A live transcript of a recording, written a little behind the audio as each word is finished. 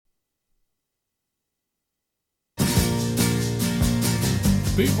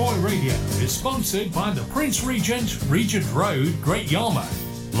Boot Boy Radio is sponsored by the Prince Regent, Regent Road, Great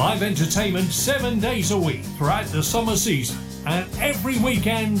Yarmouth. Live entertainment 7 days a week throughout the summer season and every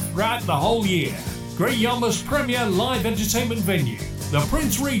weekend throughout the whole year. Great Yarmouth's premier live entertainment venue, the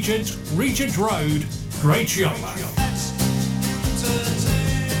Prince Regent, Regent Road, Great Yarmouth.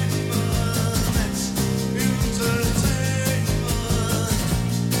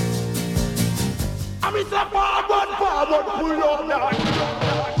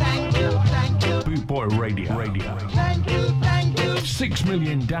 Thank you. Boot Boy Radio. Thank you. 6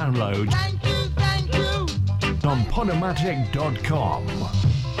 million downloads Thank you. on Podomatic.com.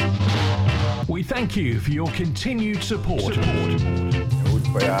 We thank you for your continued support. Boot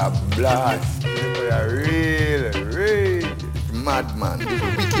Boy a blast. Boot Boy a real madman.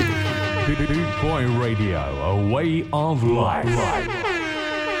 Boot Boy Radio, a way of life.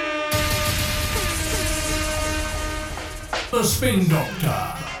 The Spin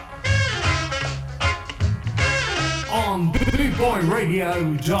Doctor on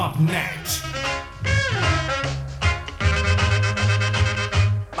bootboyradio.net.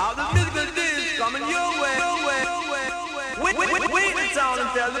 About the musical disc coming your way. Wait the town and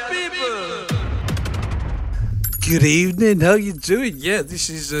tell the people. Good evening, how you doing? Yeah, this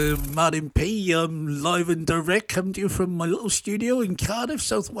is Martyn P. I'm live and direct, coming to you from my little studio in Cardiff,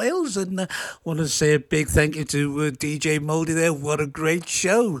 South Wales, and want to say a big thank you to DJ Mouldy there. What a great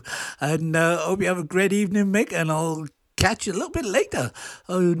show, and hope you have a great evening, Mick, and I'll catch you a little bit later,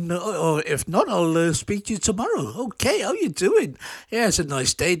 or if not, I'll speak to you tomorrow. Okay, how you doing? Yeah, it's a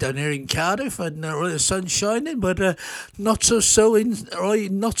nice day down here in Cardiff, and the sun's shining, but not so sunny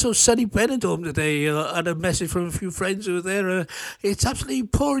Benidorm today. I had a message from a few friends who were there. It's absolutely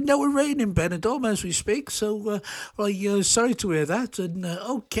pouring down with rain in Benidorm as we speak, so sorry to hear that. And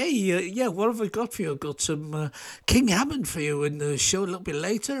yeah, what have I got for you? I've got some King Hammond for you in the show a little bit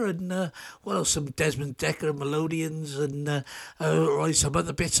later, and some Desmond Decker and Melodians, and some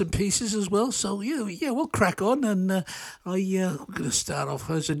other bits and pieces as well. So yeah, we'll crack on, and I'm going to start off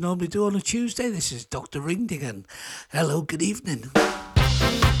as I normally do on a Tuesday. This is Dr. Ringdingen. Hello, good evening.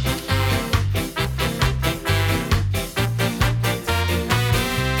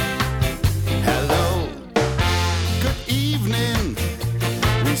 Hello, good evening.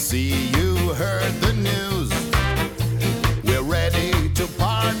 We see you heard the news. We're ready to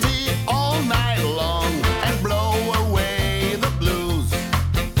party all night long and blow away the blues.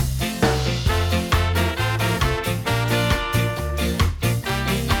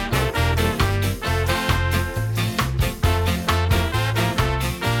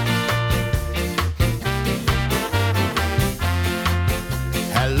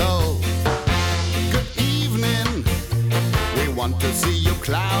 Hello, good evening. We want to see you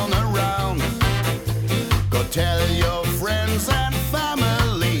clown around.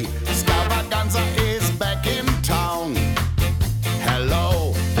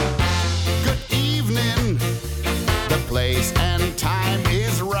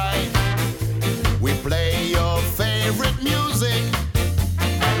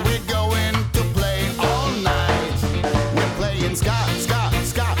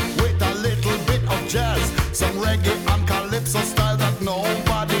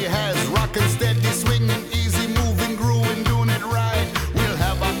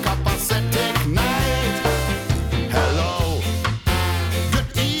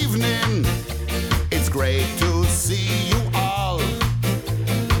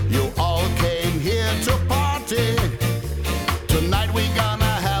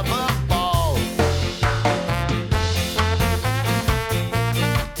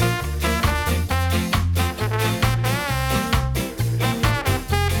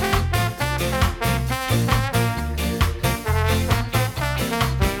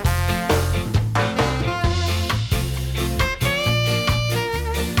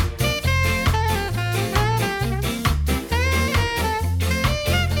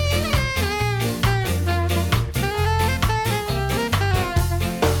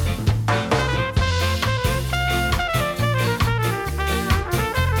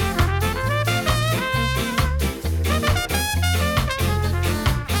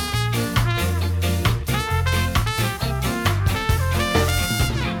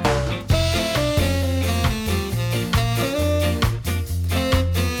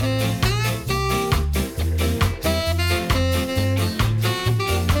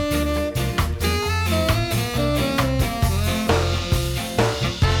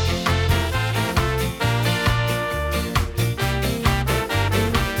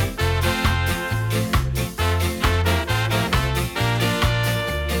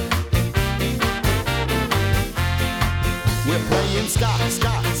 ska,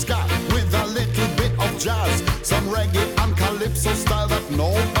 ska, ska, with a little bit of jazz. Some reggae and calypso style that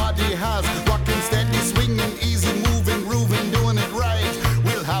nobody has. Rocking steady, swinging, easy, moving, grooving, doing it right.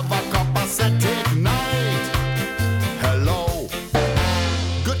 We'll have a copacetic night. Hello,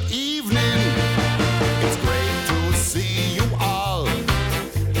 good evening. It's great to see you all.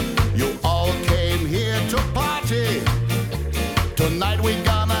 You all came here to party. Tonight we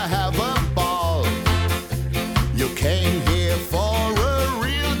gonna have a ball. You came here for a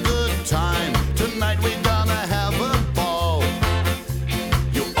real good time. Tonight we gonna have a ball.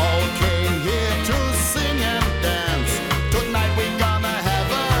 You all came here to sing and dance. Tonight we gonna have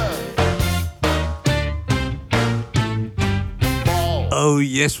a ball. Oh,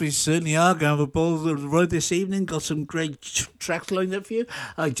 yes, we certainly are going to have a ball right this evening. Got some great tracks lined up for you.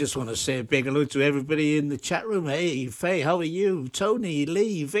 I just want to say a big hello to everybody in the chat room. Hey, Faye, how are you? Tony,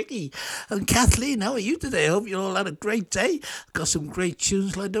 Lee, Vicky, and Kathleen, how are you today? I hope you all had a great day. Got some great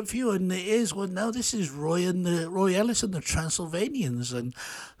tunes lined up for you. And here's one now. This is Roy Ellis and the Transylvanians and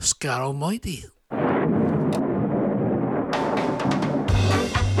Scar Almighty.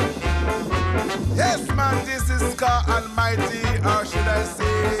 Yes, man, this is Scar Almighty, or should I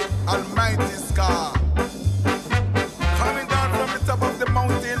say, Almighty Scar. Coming down from the top of the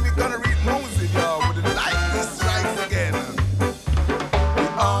mountain, we're gonna read Moses, y'all, with the lightning strikes again. We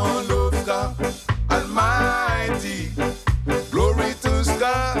all love Scar Almighty. Glory to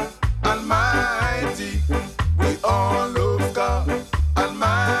Scar Almighty. We all love Scar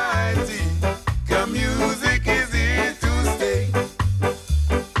Almighty. 'Cause music is here to stay.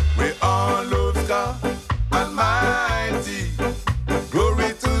 We all love Almighty. Glory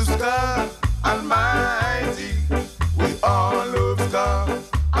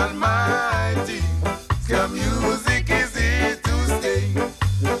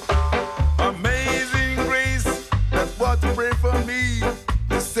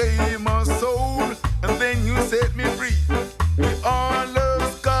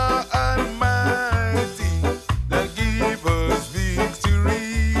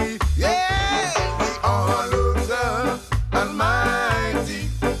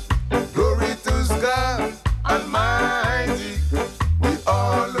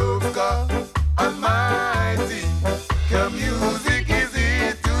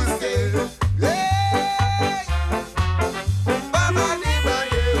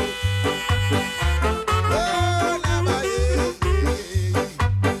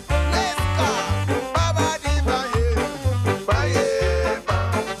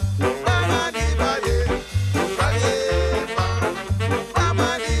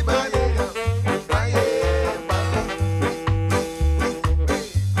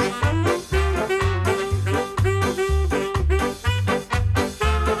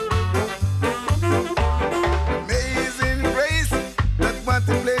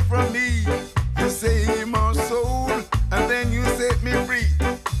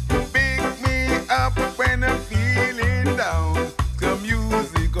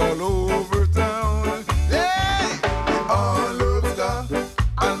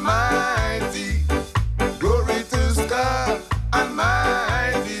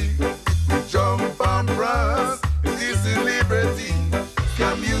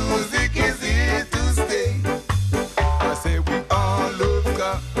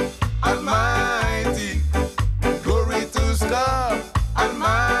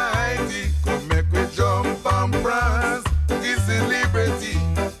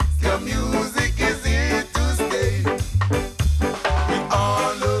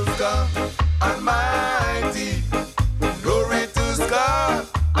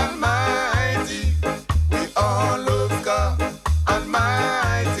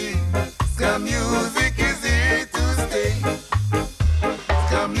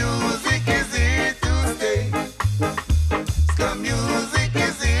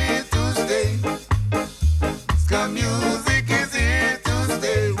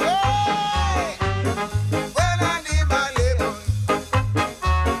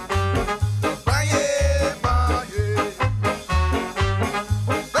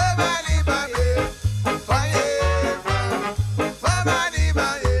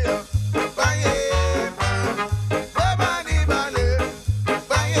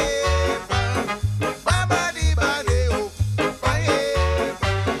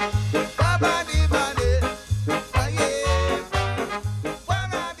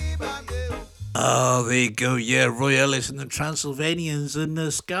Oh, there you go. Yeah, Roy Ellis and the Transylvanians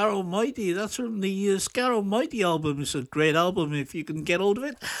and Scar Almighty. That's from the Scar Almighty album. It's a great album if you can get hold of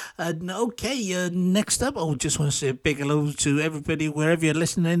it. And okay, next up, I just want to say a big hello to everybody wherever you're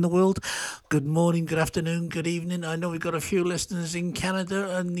listening in the world. Good morning, good afternoon, good evening. I know we've got a few listeners in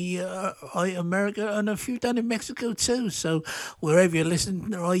Canada and the America and a few down in Mexico too. So wherever you're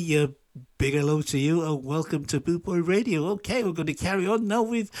listening, big hello to you and welcome to Boot Boy Radio. Okay, we're going to carry on now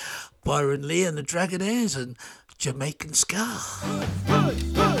with Byron Lee and the Dragonaires and Jamaican Ska.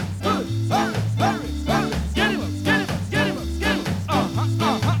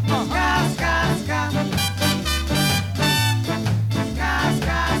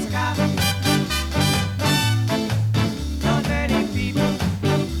 Not many people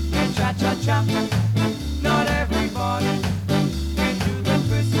can cha-cha-cha. Not everybody can do the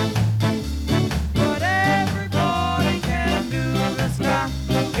twist. But everybody can do the ska.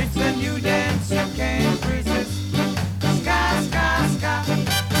 It's a new dance you can't resist. Ska, ska, ska.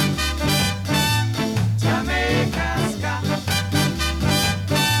 Jamaica ska.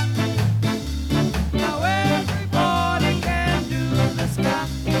 Now everybody can do the ska.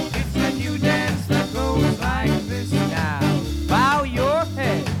 It's a new dance that goes like this. Now bow your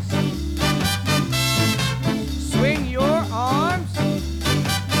heads. Swing your arms.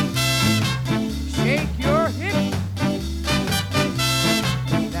 Shake your hips.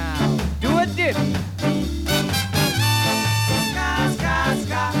 Now do a dip. Ska, ska,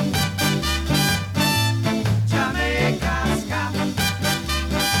 ska. Jamaica ska.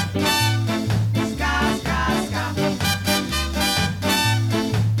 Ska, ska, ska.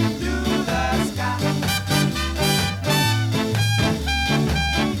 Do the ska.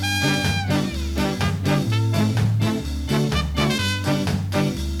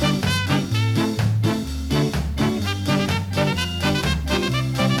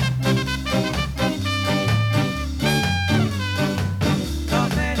 Not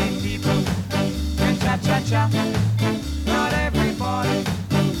many people can cha-cha-cha. Not everybody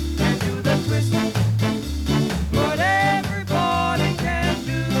can do the twist. But everybody can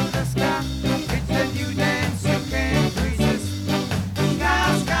do the ska. It's a new dance you can't resist. Ska,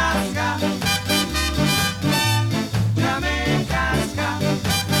 ska, ska. Jamaica ska.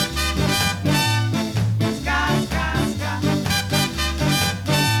 Ska, ska, ska.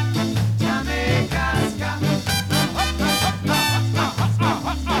 Jamaica ska.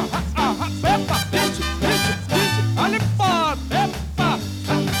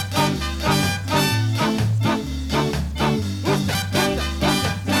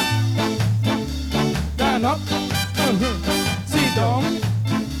 Stand up, sit down,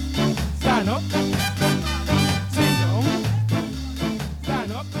 stand up, sit down,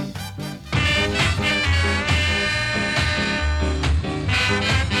 stand up.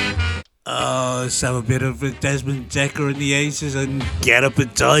 Let's have a bit of Desmond Decker and the Aces and Get Up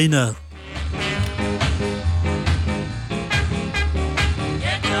and Diner.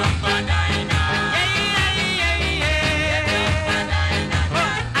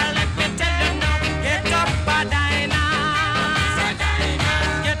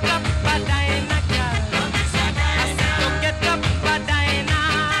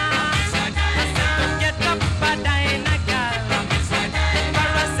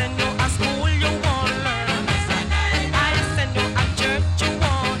 Church you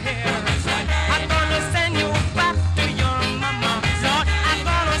want here.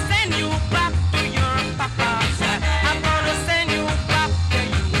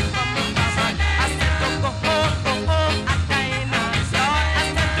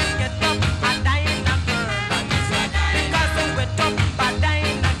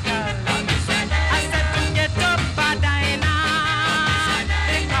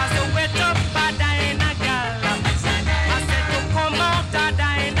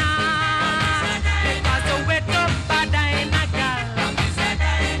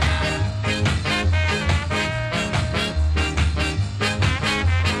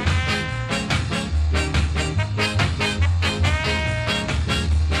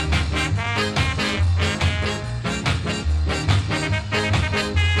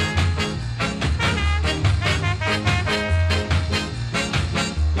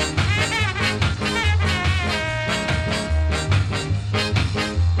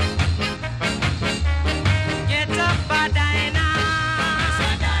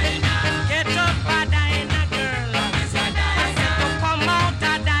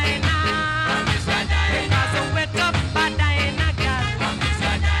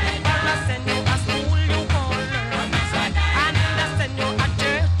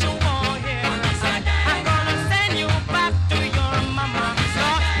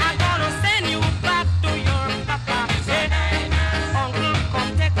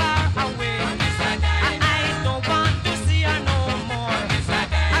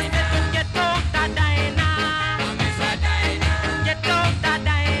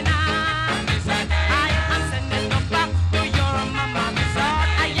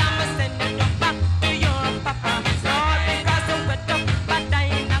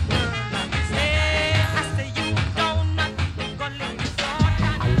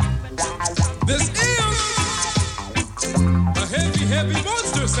 This is a heavy, heavy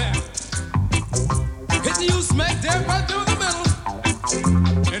monster sound. Hitting you smack dab right through the middle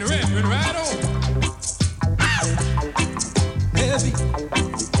and rapping right on. Heavy,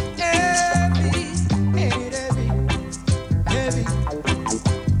 heavy, heavy, heavy, heavy,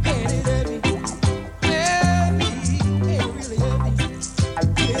 heavy, heavy, heavy, really heavy.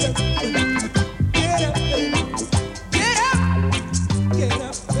 Get up, baby. Get up, baby. Get up, get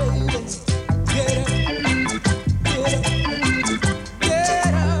up, baby. Get up,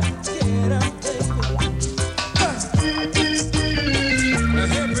 get up, get up, get up, baby. A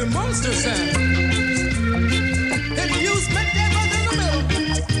heavy monster sound. If you smack that buzz in the middle,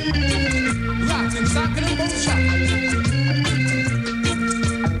 rockin', sockin' and boom shot.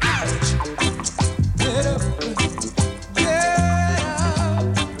 Ouch! Get up, baby.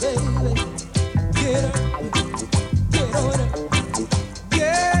 Get up, get on up,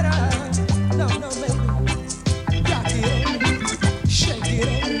 get up. No, baby. Rock it on, shake it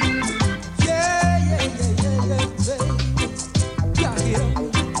on. Yeah, baby. Rock it on,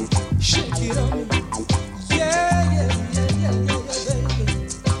 shake it on. Yeah, baby.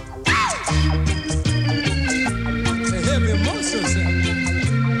 A heavy monster sound.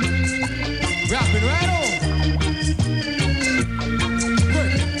 Rapping right on.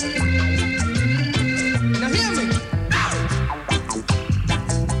 Work it. Now hear me.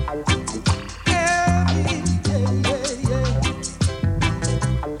 Heavy,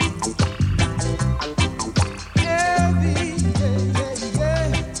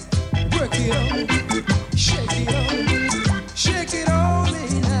 Work it on. Shake it on. Shake it on me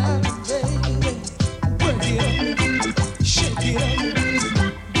now, baby. Work it on. Shake it on.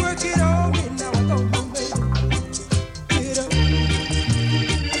 Work it on me now, I don't know, baby. Get up.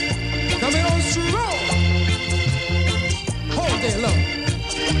 Coming on strong. Hold that low.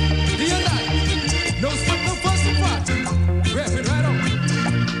 Do you like it? No slip, no fuss, no fight. Wrap it right on.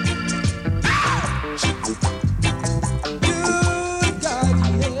 Ouch! Good God,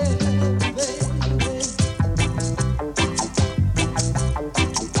 yeah, baby.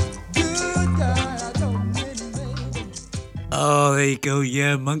 Good God, I don't really, baby. Oh, there you go.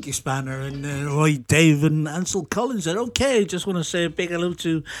 Yeah, Monkey Spanner and Roy Dave and Ansel Collins. And okay, just want to say a big hello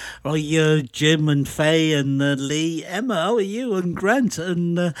to Jim and Faye and Lee, Emma. How are you? And Grant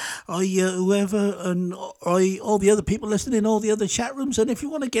and whoever and all the other people listening in all the other chat rooms. And if you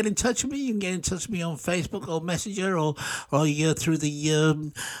want to get in touch with me, you can get in touch with me on Facebook or Messenger or through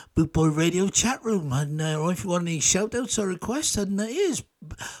the Boot Boy Radio chat room. And or if you want any shout outs or requests, and here's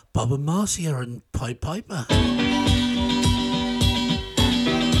Bob and Marcia and Pied Piper.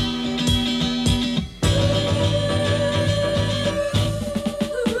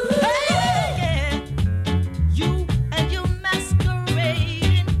 You and your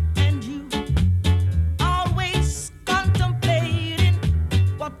masquerading, and you always contemplating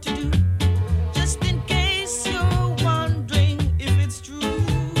what to do, just in case you're wondering if it's true.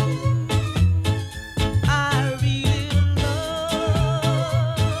 I really love.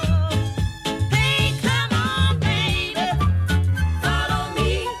 Hey, come on, baby.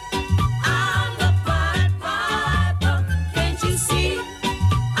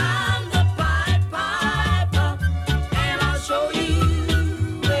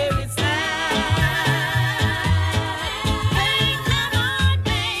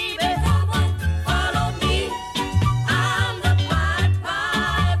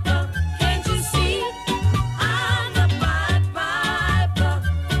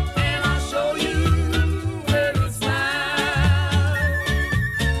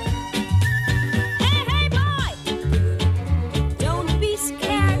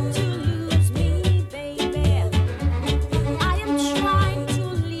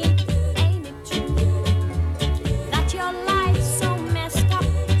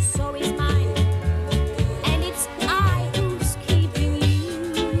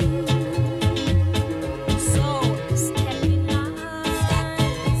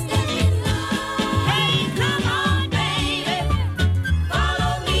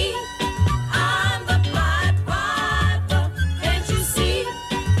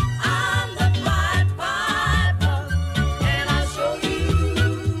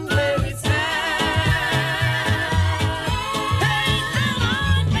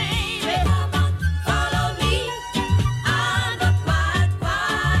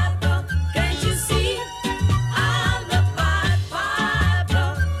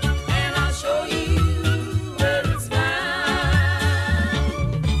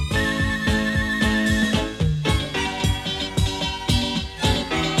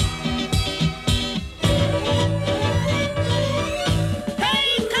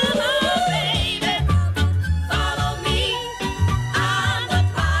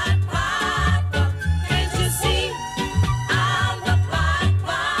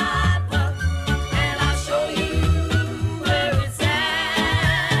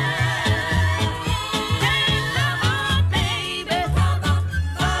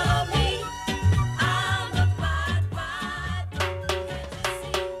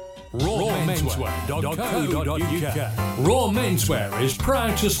 Raw Menswear is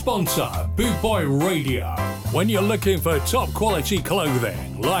proud to sponsor Boot Boy Radio. When you're looking for top quality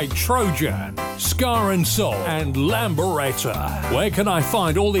clothing like Trojan, Scar and Soul, and Lamberetta, where can I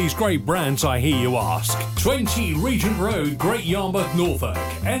find all these great brands, I hear you ask? 20 Regent Road, Great Yarmouth, Norfolk,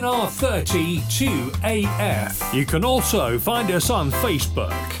 NR30 2AF. You can also find us on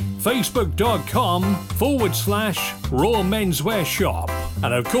Facebook, facebook.com/Raw Menswear Shop,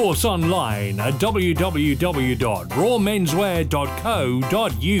 and of course online at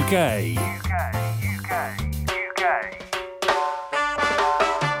www.rawmenswear.co.uk.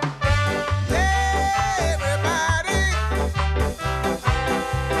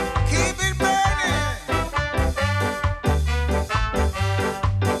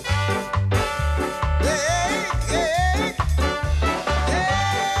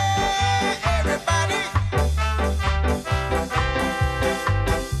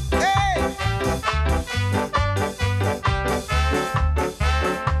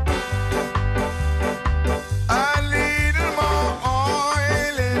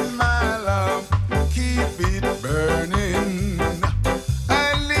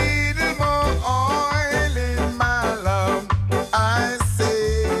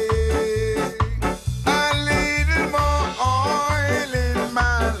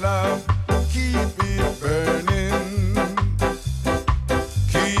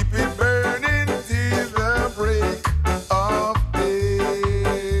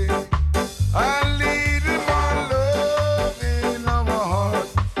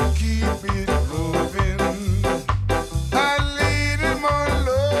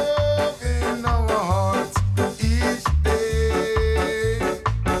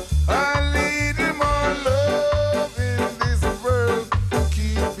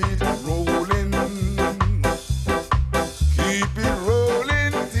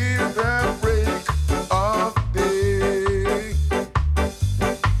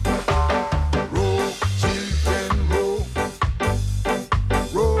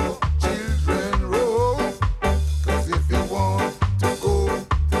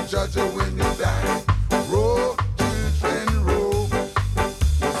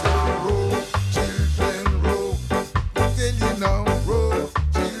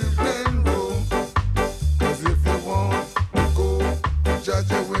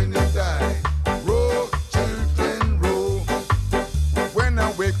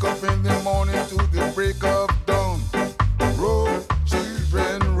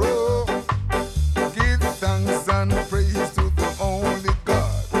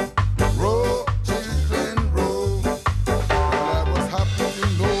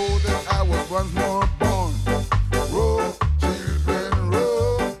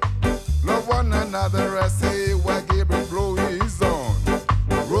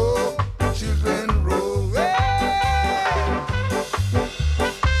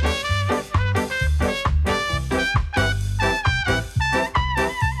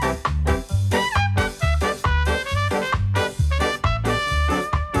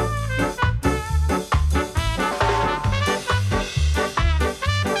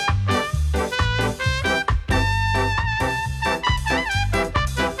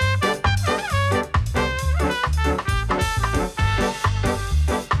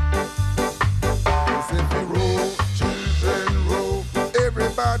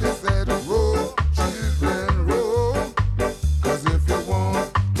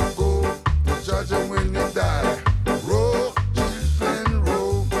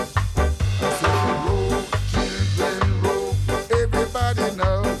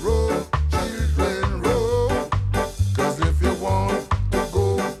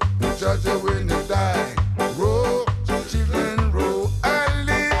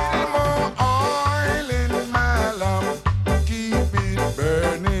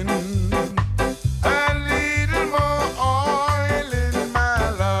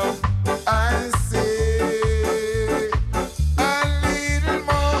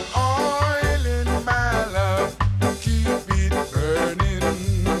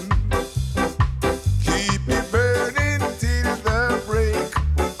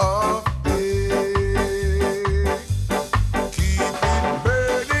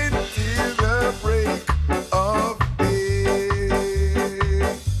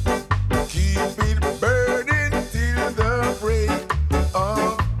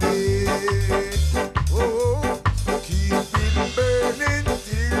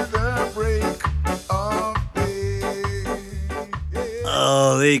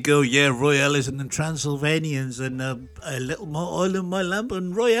 Oh, there you go. Yeah, Roy Ellis and the Transylvanians and A Little More Oil in My Lamp.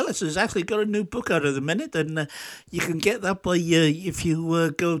 And Roy Ellis has actually got a new book out at the minute, and you can get that by if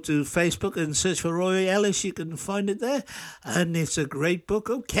you go to Facebook and search for Roy Ellis, you can find it there. And it's a great book.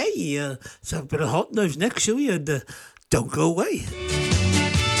 Okay, let's have a bit of Hot Knives next, shall we? And don't go away.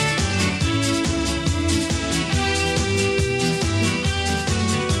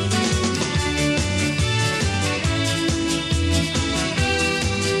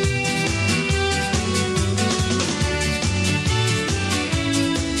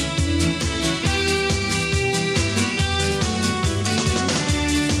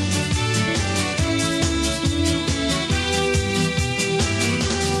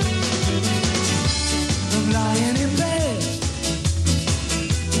 Lying in bed,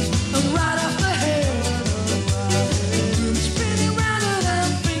 I'm right off the head. Spinning round and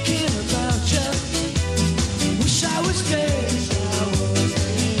I'm thinking about you. Wish I was dead.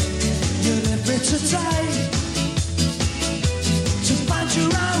 You left me too tight to find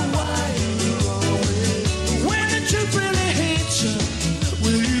your own way. When the truth really hits you,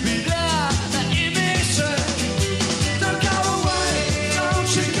 will you be there? That it makes you. Don't go away, don't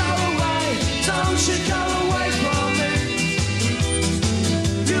you go away, don't you go away.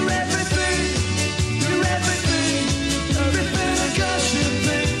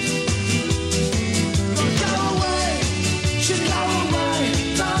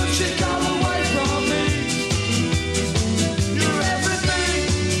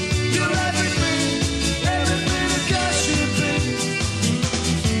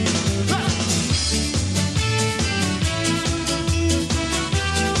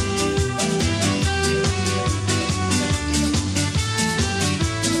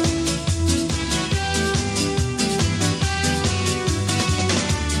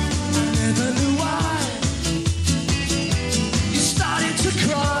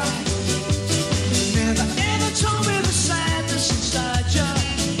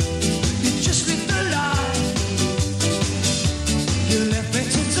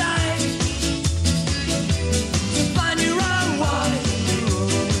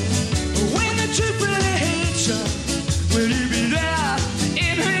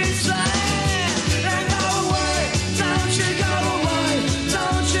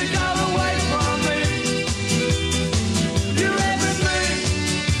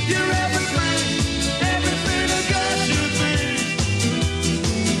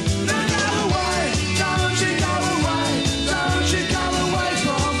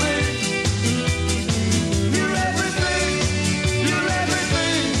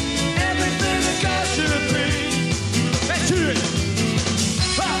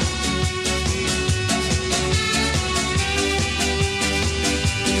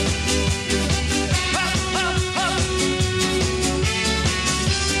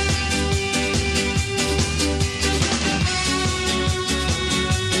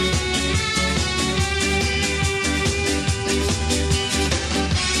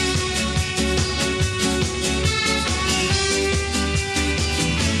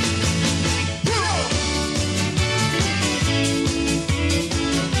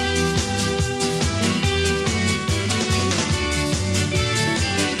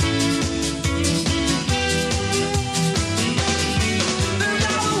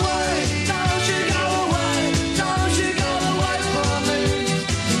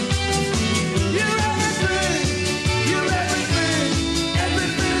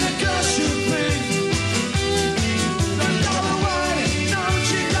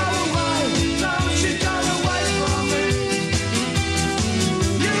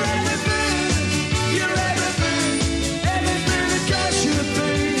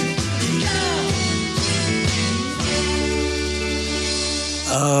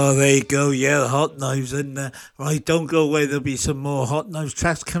 Oh, there you go. Yeah, the Hot Knives. And right, don't go away. There'll be some more Hot Knives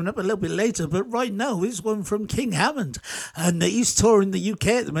tracks coming up a little bit later. But right now, here's one from King Hammond. And he's touring the UK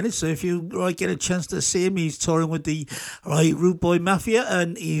at the minute. So if you get a chance to see him, he's touring with the Rude Boy Mafia.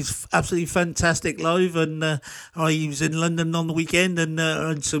 And he's absolutely fantastic live. And he was in London on the weekend and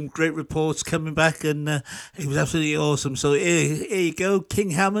had some great reports coming back. And it was absolutely awesome. So here you go.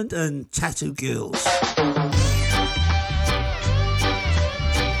 King Hammond and Tattoo Girls.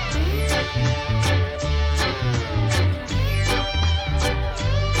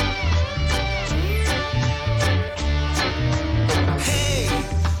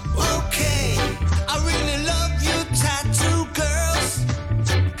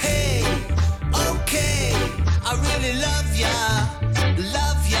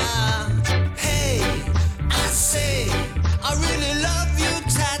 I really love you,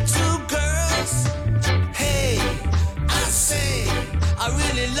 tattoo girls.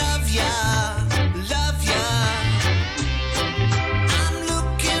 really love ya, love ya. I'm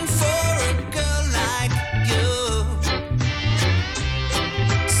looking for a girl like you,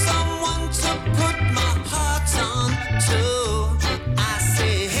 someone to put my heart on to. I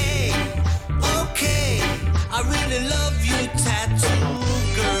say, hey, okay, I really love you, tattoo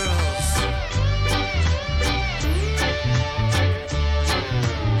girls.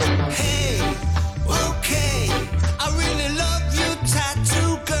 Hey, okay, I really love you,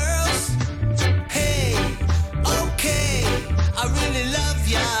 tattoo girls. Hey, okay, I really love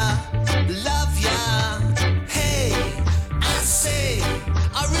ya, love ya. Hey, I say,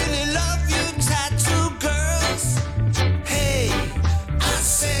 I really love you, tattoo girls. Hey, I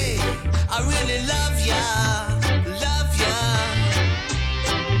say, I really love ya, love ya.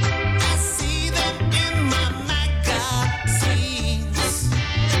 I see them in my magazines.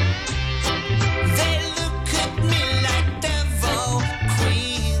 They look at me like devil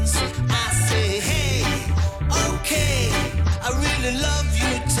queens. I say, hey, okay, I really love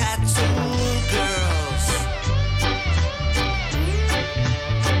you, tattoo girls.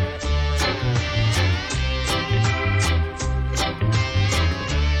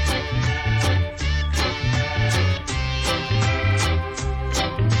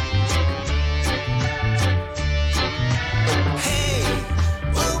 Hey,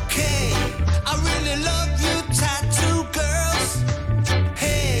 okay, I really love you, tattoo girls.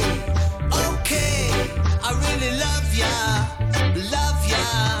 Hey, okay, I really love ya, love ya.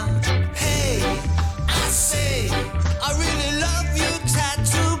 Hey, I say, I really love you,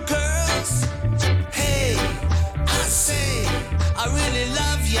 tattoo girls. Hey, I say, I really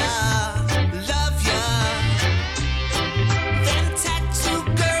love ya, love ya. Them tattoo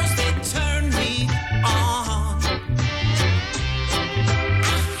girls, they turn me on.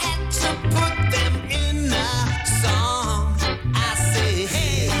 I had to put them in a song. I say,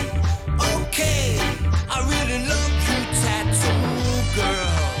 hey, okay, I really love you, tattoo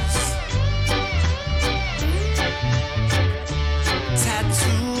girls.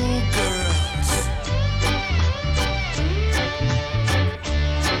 Tattoo girls.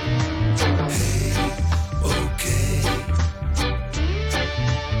 Hey, okay.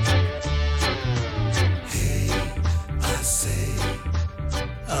 Hey, I say.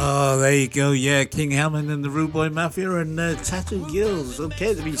 Oh, there you go. Yeah, King Hammond and the Rude Boy Mafia and Tattoo Girls.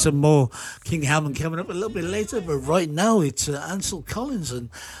 Okay, there'll be some more King Hammond coming up a little bit later, but right now it's Ansel Collins and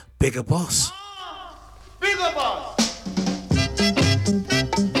Bigger Boss. Bigger boss.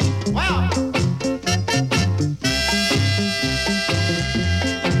 Wow.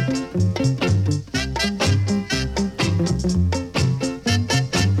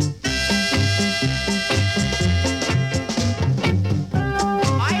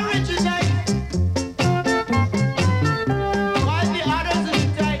 I originate while the others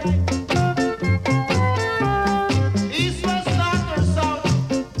imitate. East, west, north, or south.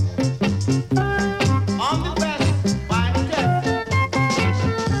 I'm the best by the test.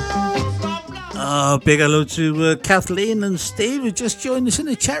 Big hello to Kathleen and Steve who just joined us in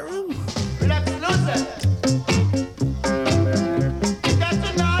the chat room. Let's lose it. We got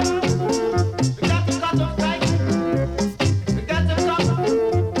to know. We got to cut off tight. We got to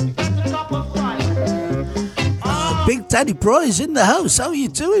cup of fire. Big Daddy Bry's in the house. How are you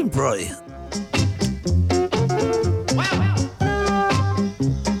doing, Bry?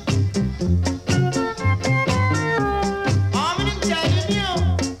 I'm telling you.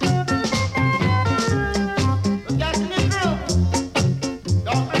 We got to be real.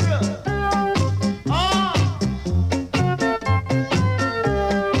 Don't be real.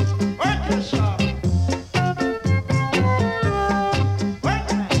 Work your shop. Work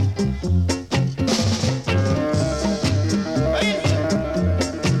it. Easy.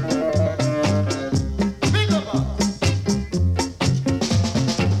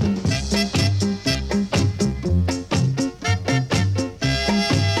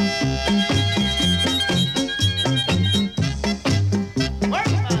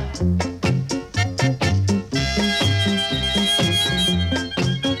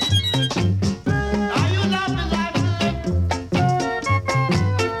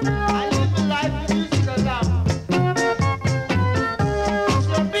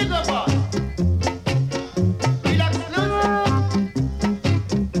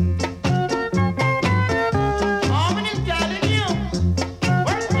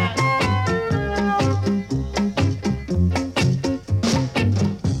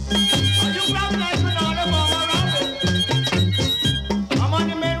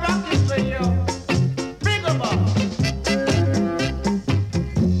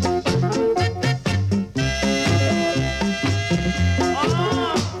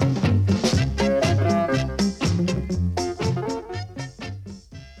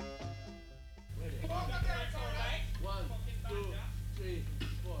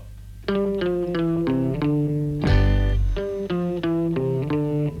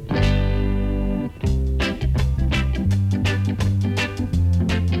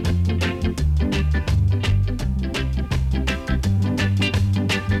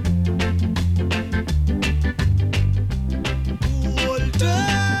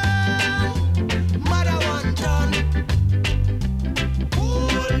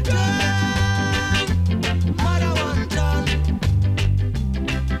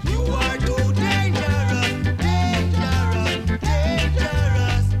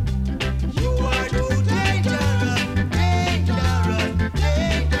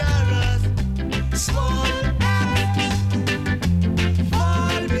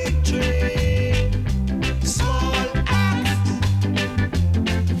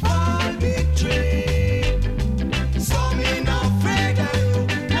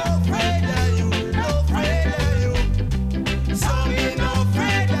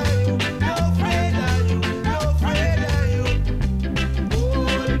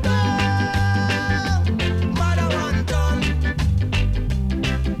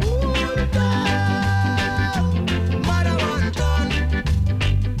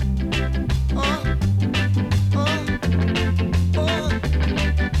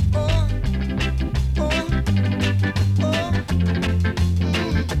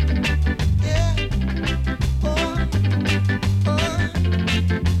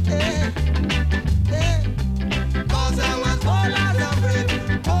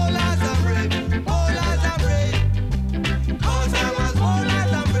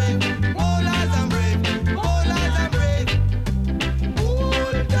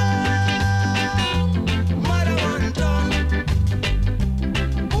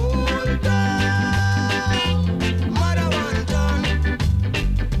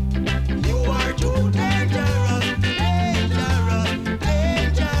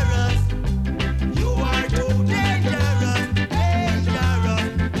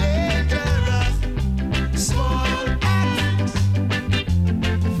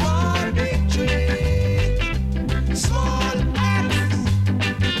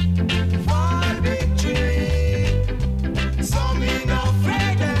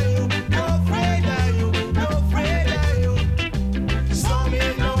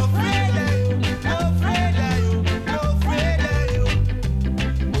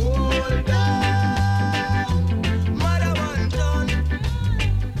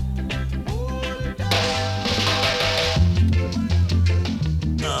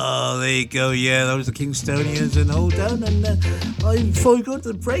 there you go. Yeah, that was the Kingstonians and Hold Down. And before we go to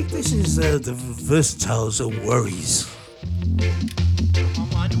the break, this is the Versatiles and Worries.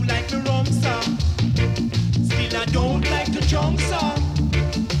 I do like the rum song. Still I don't like the junk song.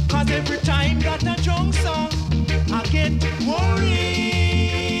 Cause every time that a junk song, I get worried.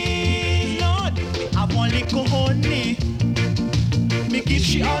 Lord, me have one little honey. Me give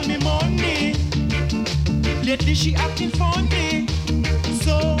she all me money. Lately she acting funny.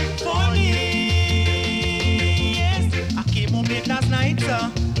 So funny. Yes, I came home late last night,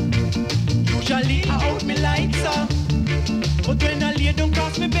 sir. Usually I out me lights, sir. But when I lay down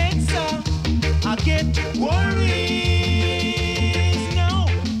across my bed, sir, I get worried. Now,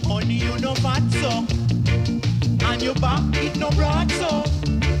 honey, you no fat, so. And your back, it no broad, so.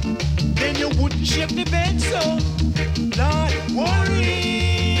 Then you wouldn't shake the bed, so. Lord, worried.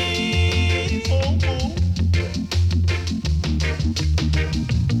 Oh, oh.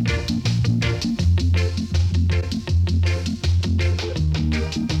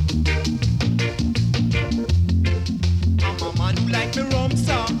 Like the rum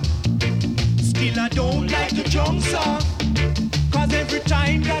song, still I don't like the junk song. Cause every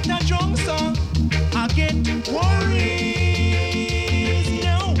time that a junk song, I get worried.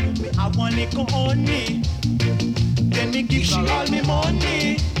 Now, me have one little honey, then me give she all me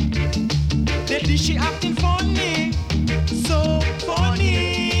money. Lately she acting funny, so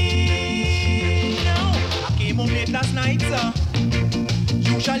funny. Now, I came home late last night, sir.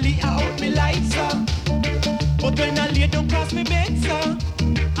 Usually I out me lights, sir. But when I lay down across my bed, sir,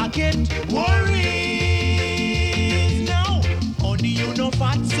 I get worried. Now, honey, you no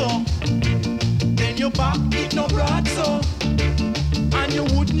fat, so. Then your back, it no broad, so. And you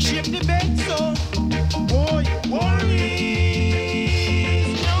wouldn't shape the bed, so. Boy, worried.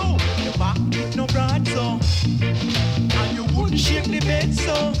 Now, your back, it no broad, so. And you wouldn't shape the bed,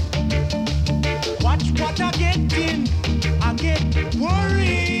 so. Watch what I get in. I get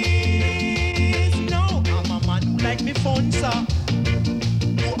worried. Like me fun, sir.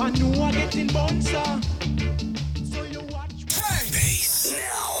 Oh, I know I get in bun, sir. So you watch. Peace.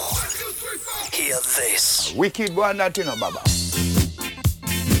 Now, hear this. Wicked one, that you know, Baba.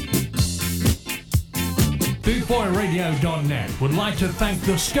 BootboyRadio.net would like to thank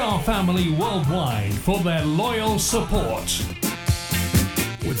the Ska family worldwide for their loyal support.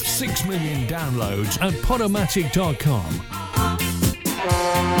 With 6 million downloads at Podomatic.com.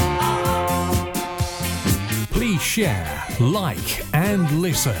 Please share, like, and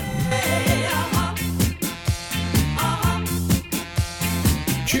listen.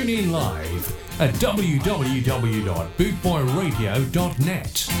 Tune in live at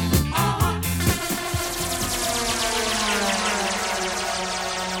www.bootboyradio.net.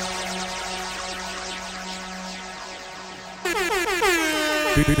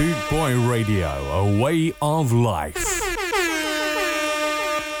 Boot Boy Radio, a way of life.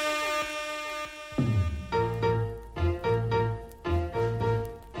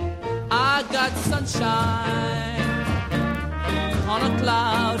 Sunshine on a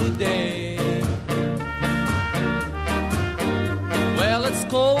cloudy day. Well, it's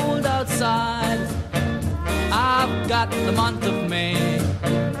cold outside. I've got the month of May.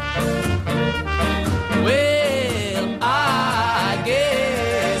 Well, I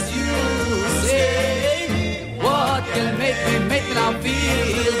guess you say, what can make me now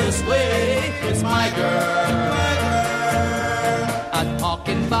feel this way? It's my girl. I'm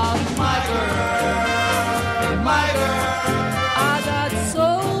talking about my girl. My girl, I got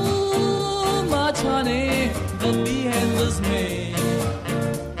so much honey, the bee handles me.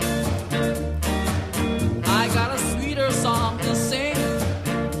 I got a sweeter song to sing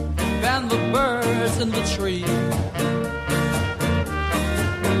than the birds in the tree.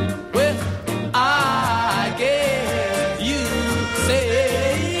 Well, I guess you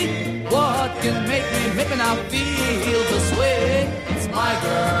say, what can make me now feel this way? It's my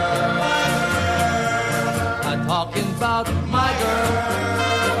girl. Talking about my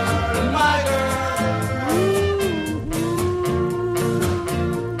girl, my girl.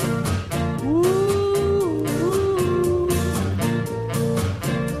 Ooh, ooh, ooh.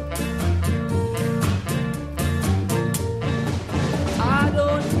 I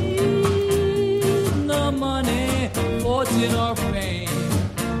don't need no money, fortune or fame.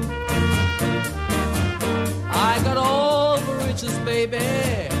 I got all the riches, baby,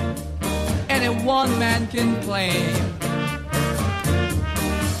 any one man can claim.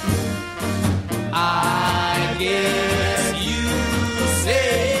 I guess you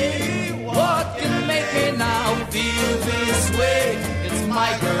say, what can make me now feel this way? It's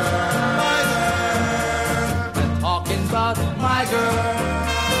my girl. I'm talking about my girl.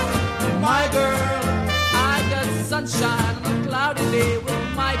 day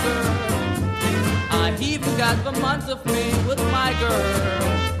with my girl. I even got the month of May with my girl.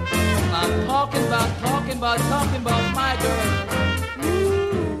 I'm talking about my girl.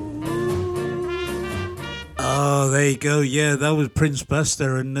 Oh, there you go. Yeah, that was Prince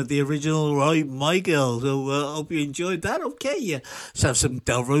Buster and the original Right My Girl. So hope you enjoyed that. Okay, yeah. Let's have some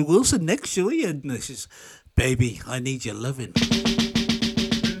Delroy Wilson next, shall we? And this is Baby, I Need Your Lovin'.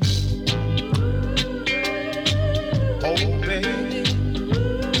 Oh, baby.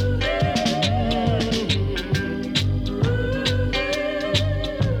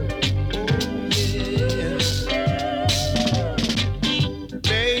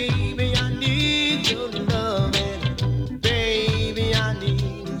 Baby, I need your loving. Baby, I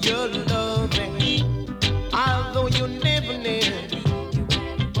need your loving. Although you never named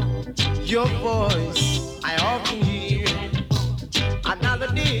your voice, I often hear another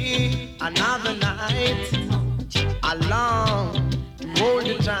day, another night. I long to hold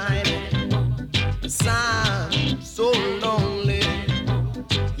you tight. I'm so lonely.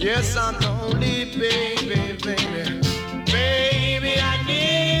 Yes, I'm lonely, baby, baby. Baby, I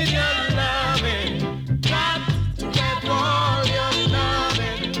need your loving. Got to get all your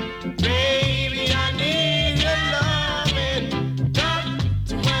loving. Baby, I need your loving. Got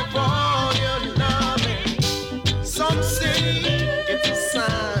to get all your loving. Some say it's a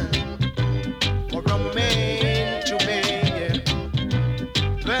sign for a man to be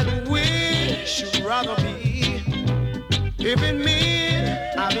that we should rather be. If it means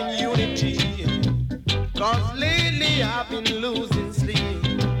having unity, 'cause lately I've been losing sleep.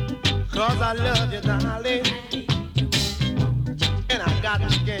 'Cause I love you, darling, and I got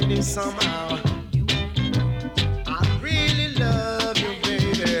to get it somehow. I really love you,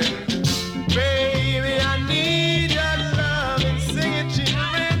 baby. Baby, I need your love and sing it,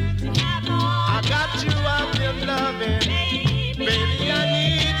 children. I got you out your loving. Baby, I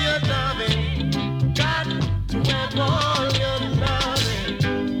need your loving. Got to have all your loving.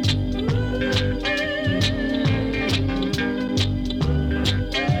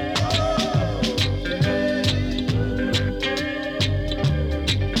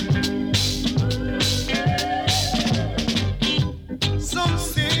 Some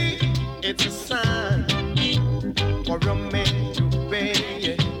say it's a sign for a man to pay.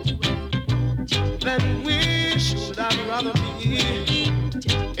 Then we should have rather be.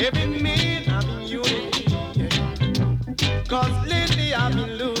 If it means I'm in unity, 'cause lately I've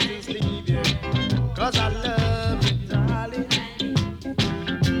been losing sleep, yeah. 'Cause I love you, darling.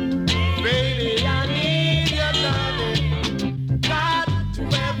 Baby, I need your loving. Got to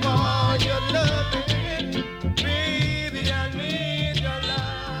have all your loving. Baby, I need your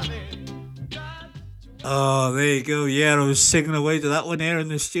loving. Oh, there you go. Yeah, I was singing away to that one here in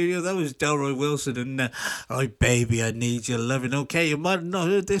the studio. That was Delroy Wilson and Right Baby, I Need Your Loving. Okay, you might have not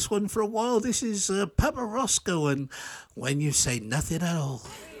heard this one for a while. This is Papa Roscoe and When You Say Nothing at All.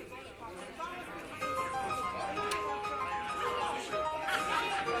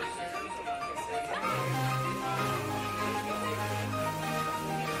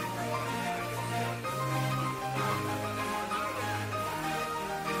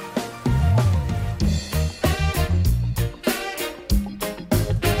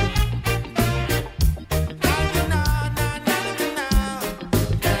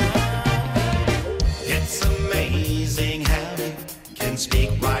 It's amazing how you can speak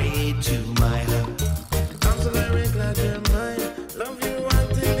right to my heart. I'm so very glad you're mine. Love you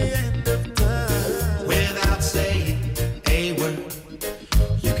until the end of time. Without saying a word,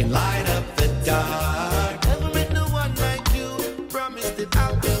 you can light up the dark. Never met no one like you. Promise that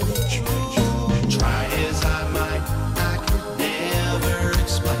I'll be true. Try as I might, I could never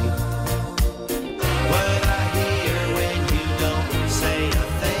explain what I hear when you don't say a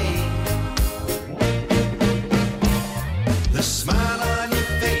thing. The smile on your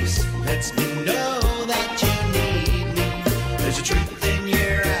face lets me know that you need me. There's a truth in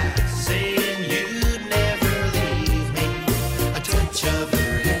your eyes saying you'd never leave me. A touch of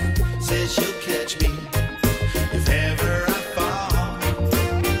your hand says you'll catch me if ever I fall.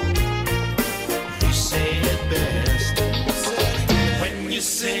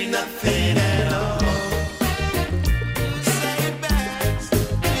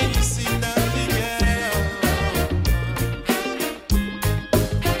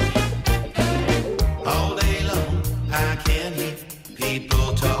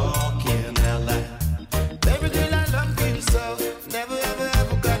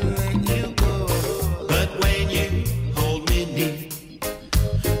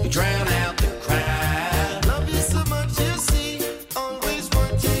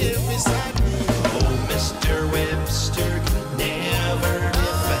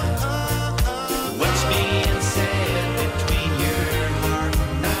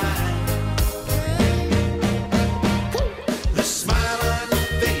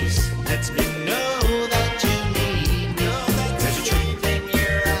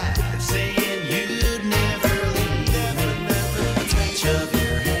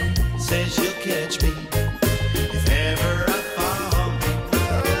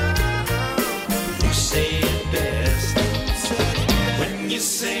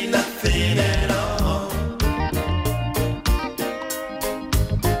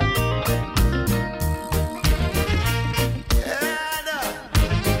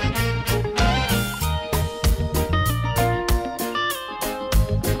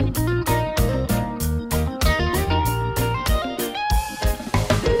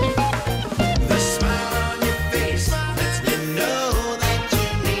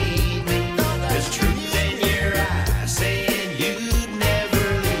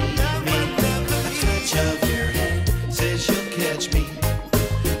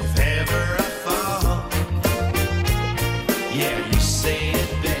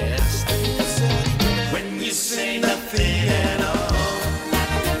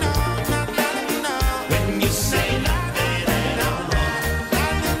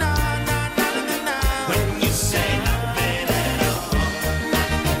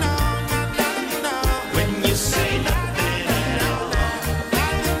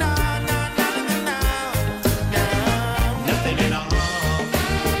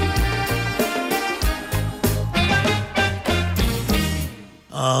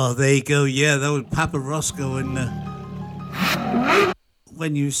 there you go. Yeah, that was Papa Roscoe and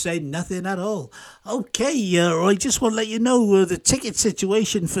When You Say Nothing at All. Okay, I just want to let you know the ticket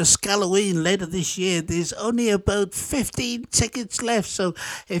situation for Scalloween later this year. There's only about 15 tickets left, so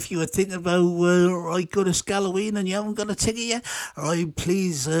if you were thinking about go to Scalloween and you haven't got a ticket yet,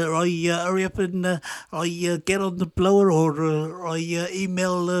 please hurry up and get on the blower or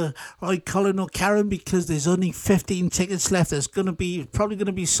email Colin or Karen, because there's only 15 tickets left. There's probably going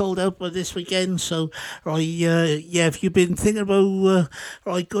to be sold out by this weekend. So if you've been thinking about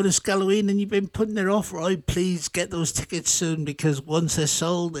go to Scalloween and you've been putting it off, please get those tickets soon, because once they're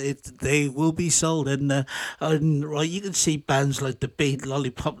sold, they will be sold. And you can see bands like The Beat,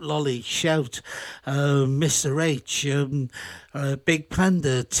 Lollipop Lolly, Shout, Mr. H, Big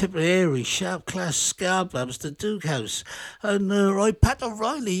Panda, Tipperary, Sharp Class, Scarbabs, The Duke House, and Pat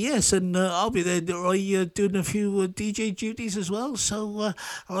O'Reilly, yes, and I'll be there doing a few DJ duties as well. So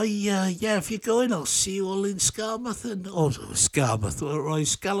if you're going, I'll see you all in Scarmouth and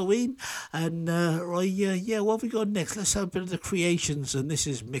Scalloween, and what have we got next? Let's have a bit of the Creations, and this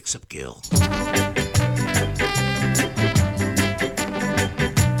is Mix Up Girl.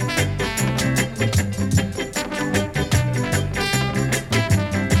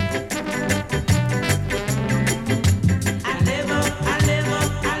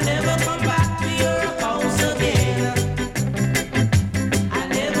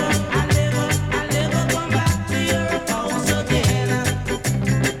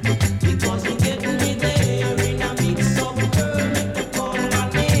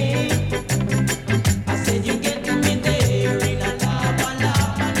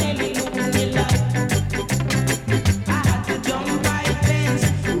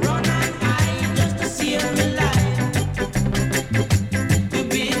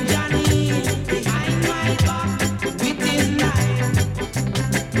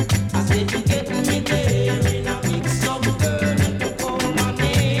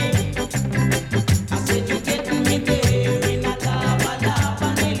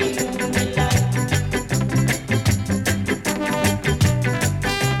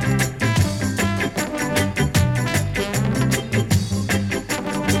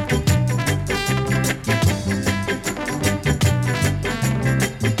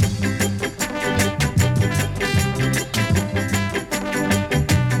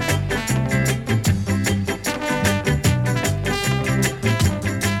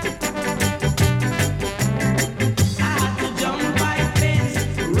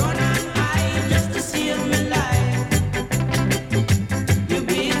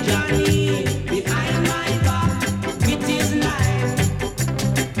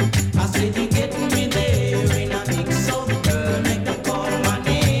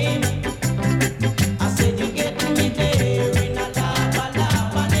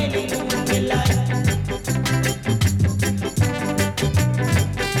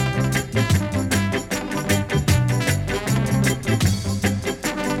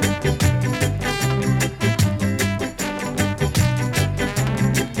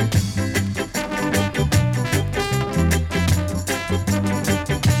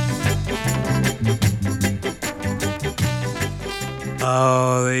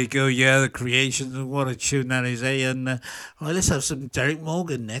 Oh, there you go. Yeah, the Creations. What a tune that is, eh? And let's have some Derek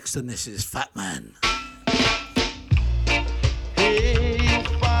Morgan next, and this is Fat Man. Hey, you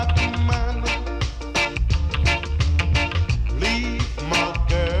fat man, leave my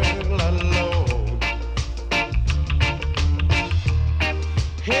girl alone.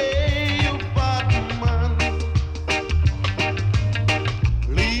 Hey, you fat man,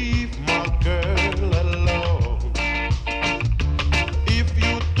 leave my girl alone. If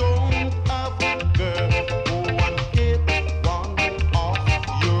you don't have a girl, go and get one of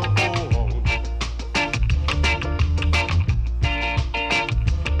your own.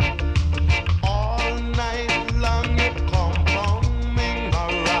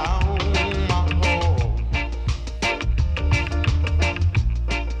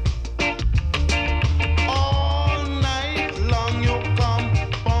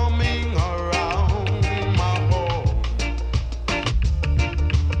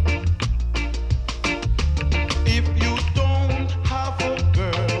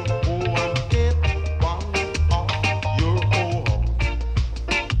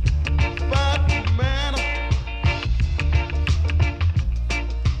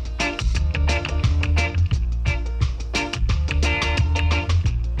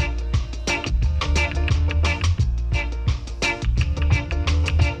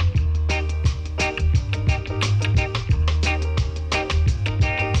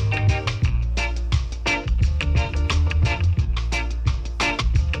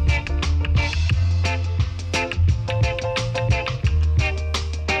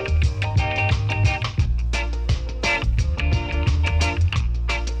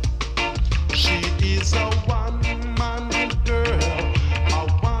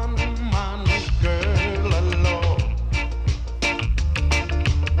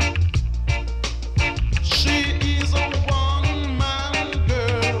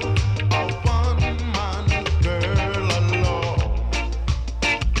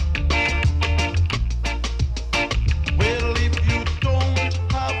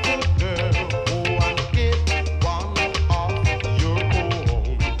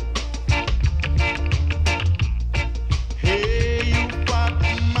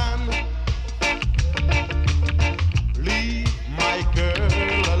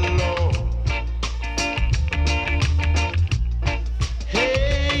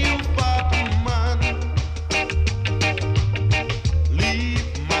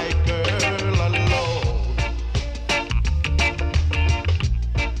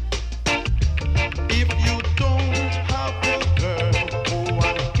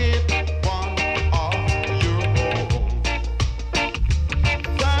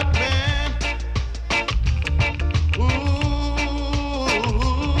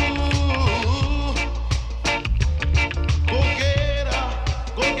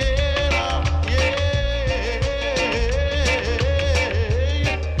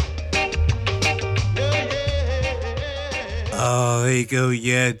 you go,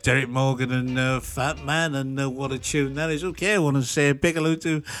 yeah, Derek Morgan and Fat Man, and what a tune that is. Okay, I want to say a big hello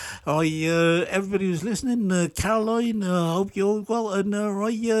to everybody who's listening. Caroline, I hope you're well, and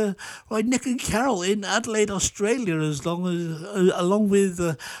right, Nick and Carol in Adelaide, Australia, along with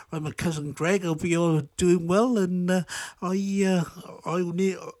my cousin Greg. I hope you're doing well, and I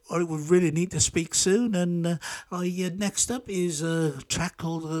would really need to speak soon. And next up is a track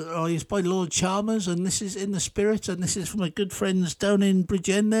called it's by Lord Chalmers, and this is In the Spirit, and this is for my good friends down in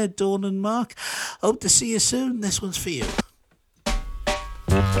Bridgend there, Dawn and Mark. Hope to see you soon. This one's for you.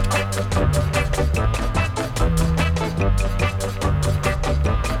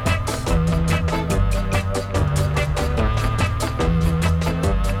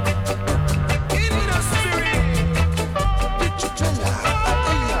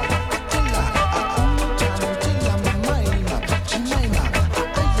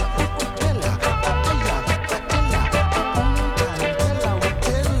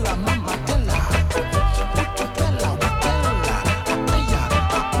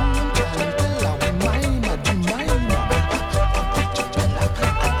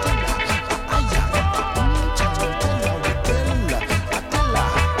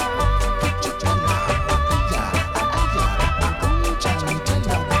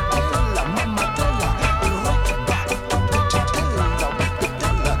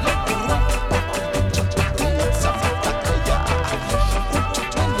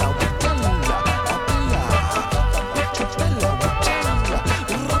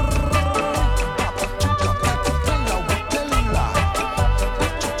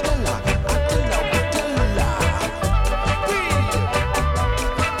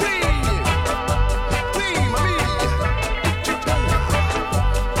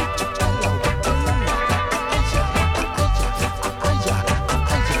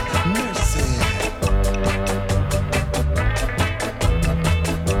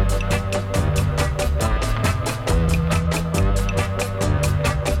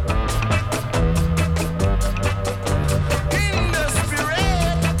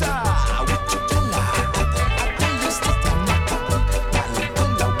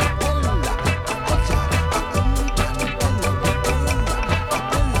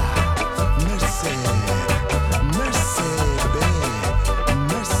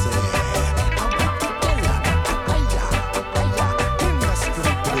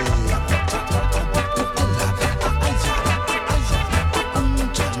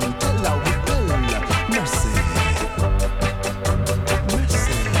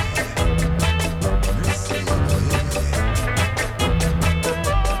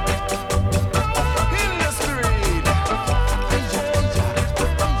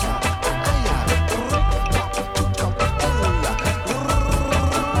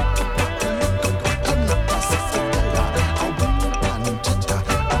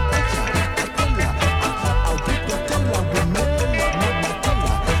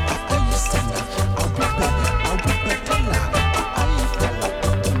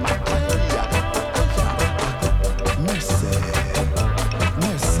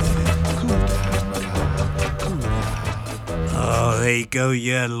 Go,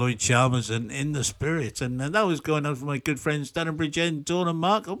 yeah, Lloyd Chalmers and In the Spirit, and that was going on for my good friends down in Bridgend, Dawn and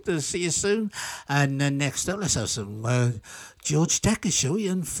Mark. Hope to see you soon. And next up, let's have some George Decker, shall we,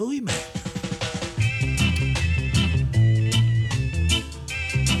 and Fooey Man.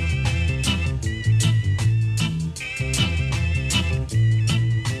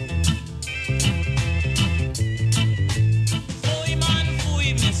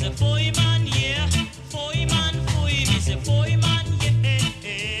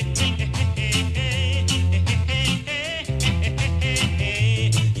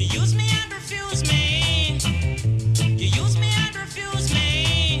 Refuse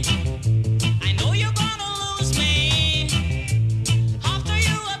me.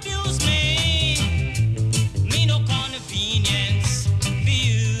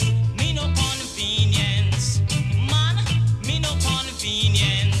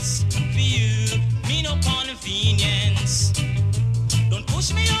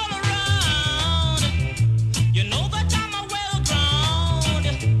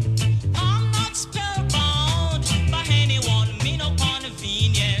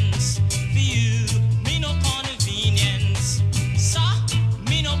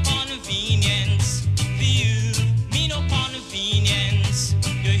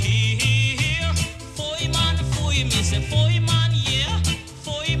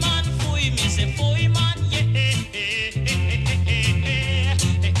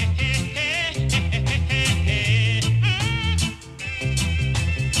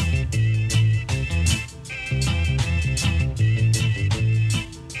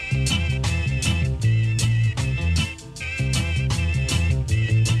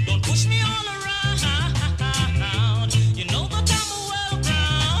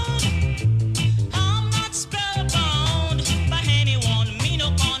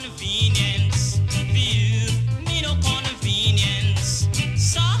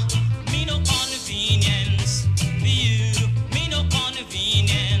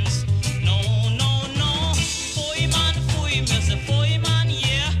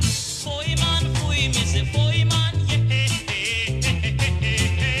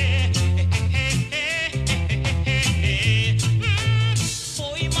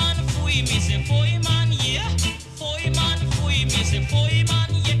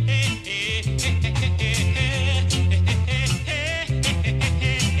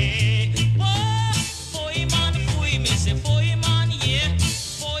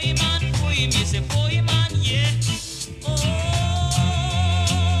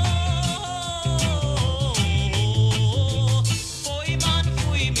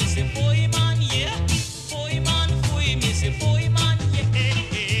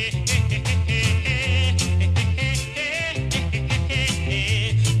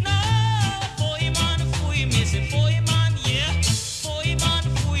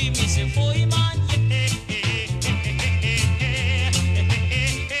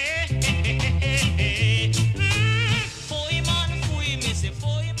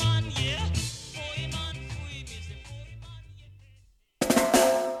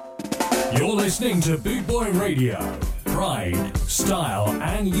 You're listening to Boot Boy Radio. Pride, style,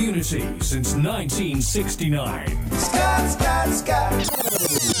 and unity since 1969.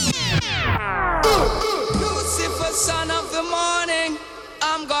 Lucifer, son of the morning,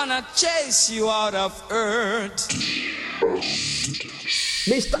 I'm gonna chase you out of earth.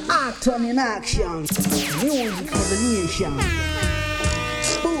 Mr. Acton in action, music for the nation.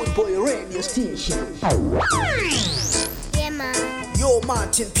 Boot Boy Radio Station. Yeah, man. Yo,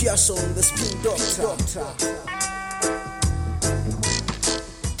 Martyn, Parson, the Spin Doctor.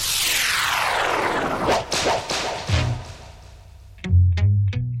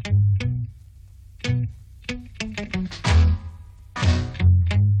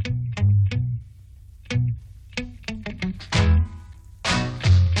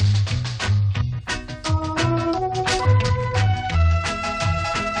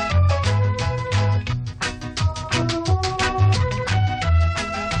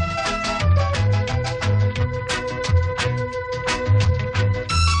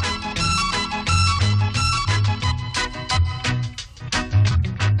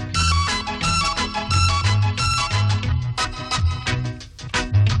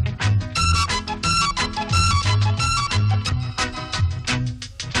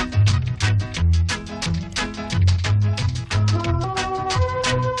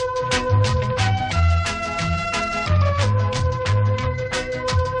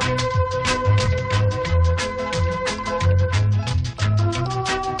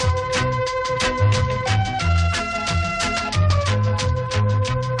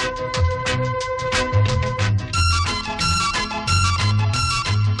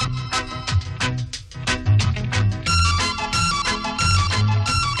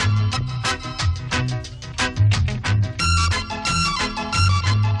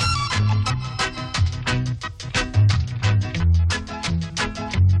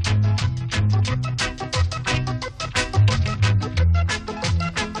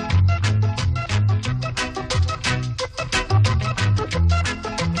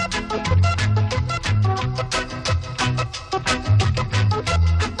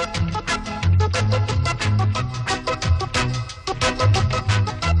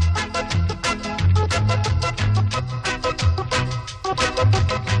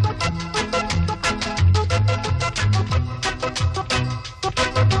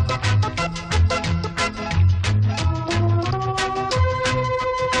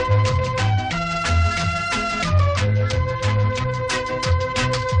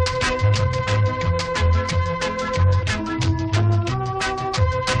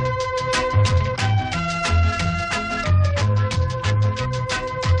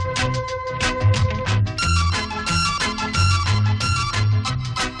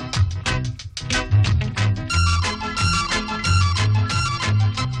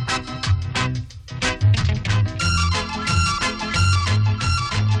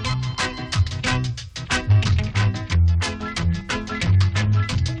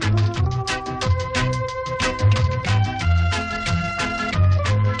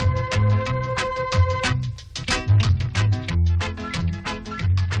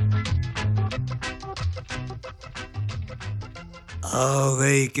 Oh,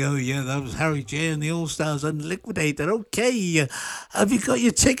 there you go. Yeah, that was Harry J and the All Stars Unliquidated. Okay, have you got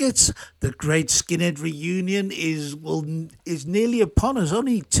your tickets? The Great Skinhead Reunion is nearly upon us.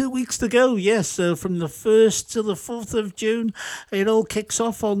 Only 2 weeks to go. Yes, from the 1st to the 4th of June. It all kicks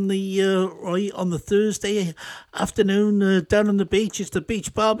off on the Thursday afternoon down on the beach. It's the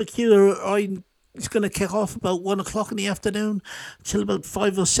beach barbecue. It's going to kick off about 1 o'clock in the afternoon till about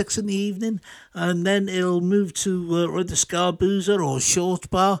 5 or 6 in the evening, and then it'll move to the Scar Boozer or Short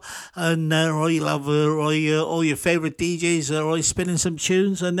Bar, and you'll have all your favourite DJs spinning some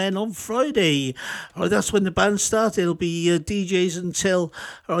tunes, and then on Friday, that's when the band start. It'll be DJs until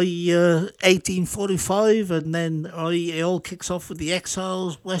 18:45, and then it all kicks off with the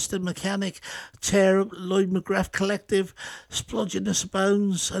Exiles, Western Mechanic, Tear, Lloyd McGrath Collective, Splodginess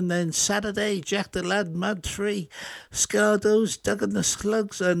Bones, and then Saturday, Jack the Lad, Mad 3, Scardos, Doug and the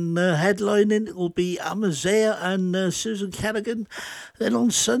Slugs, and headlining it will be Amazea and Susan Callaghan. Then on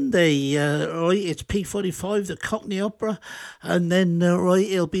Sunday, it's P45, the Cockney Opera, and then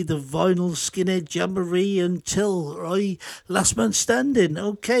it'll be the Vinyl Skinhead Jamboree until Last Man Standing.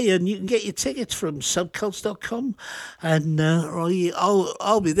 Okay, and you can get your tickets from subcults.com, and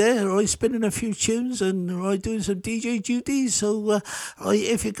I'll be there, spinning a few tunes and doing some DJ duties. So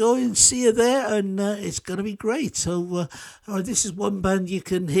if you go and see you there, and it's going to be great. So this is one band you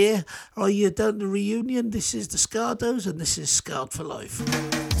can hear. You're down the Reunion. This is the Scardos, and this is Scarred for Life.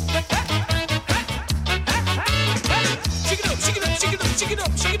 Shake it up, shake it up, shake it up, shake it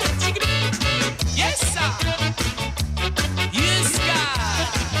up, shake it up, shake it up.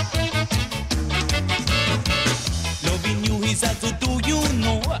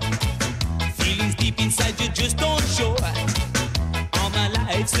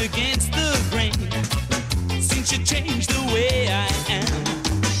 life's against the grain. Since you changed the way I am,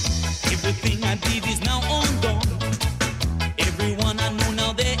 everything I did is now undone. Everyone I know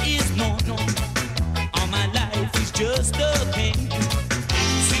now there is none. All my life is just a pain.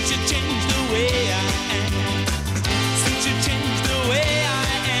 Since you changed the way I am, since you changed the way I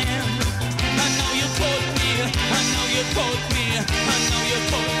am, I know you caught me, I know you caught me, I know you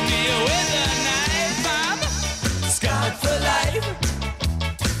caught me with a knife. I'm scarred for life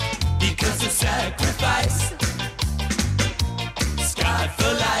because of sacrifice. Scarred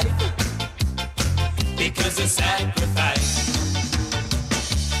for life because of sacrifice.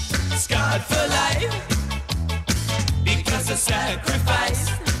 Scarred for life because of sacrifice.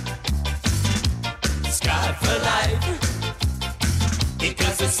 Scarred for life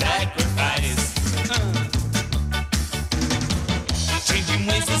because of sacrifice. Changing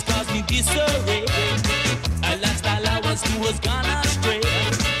ways has caused me disarray. A lifestyle I was gone astray.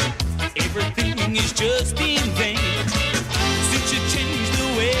 Everything is just in vain. Since you changed the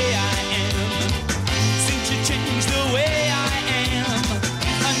way I am, since you changed the way I am,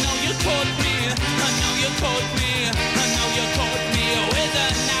 I know you caught me, I know you caught me, I know you caught me with a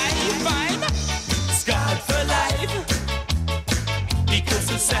knife. I'm scarred for life because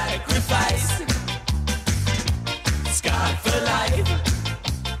of sacrifice. Scarred for life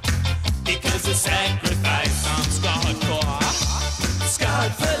because of sacrifice. I'm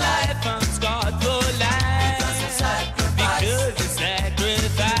scarred for life. I'm scarred for life because of sacrifice.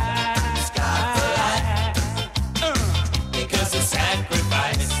 Scarred for life because of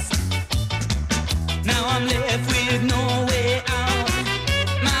sacrifice. Now I'm left with no way out.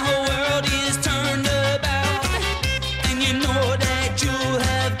 My whole world is turned about, and you know that you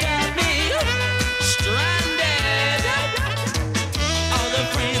have got me stranded. All the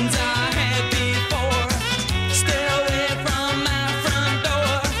friends I had before stay away from my front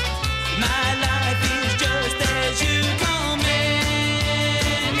door. My life is just as you come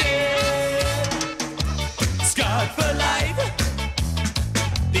in, yeah. Scarred for life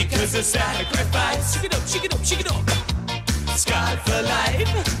because of sacrifice. Shake it up, shake it up, shake it up. Scarred for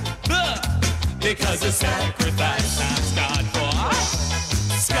life because of sacrifice. I'm scarred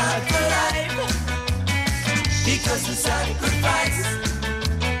for life because of sacrifice.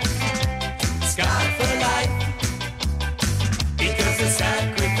 Scarred for life because of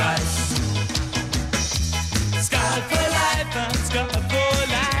sacrifice. Scarred for life, I'm scarred for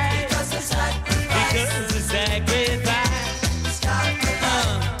life because of sacrifice. Because of sacrifice. Scarred for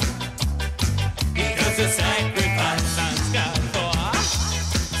life because of sacrifice. I'm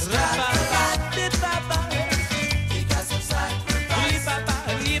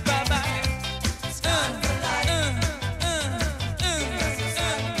scarred for life because of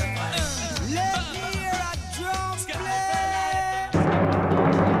sacrifice. Let me hear a drum play.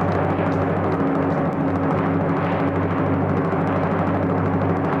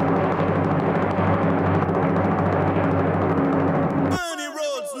 Bernie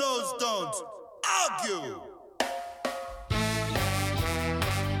Rhodes knows don't argue.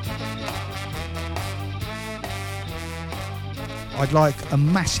 I'd like a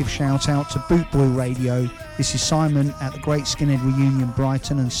massive shout out to Bootboy Radio. This is Simon at the Great Skinhead Reunion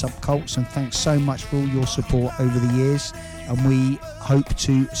Brighton and Subcults, and thanks so much for all your support over the years, and we hope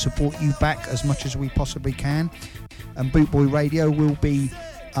to support you back as much as we possibly can. And Bootboy Radio will be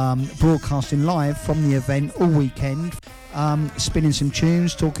broadcasting live from the event all weekend, spinning some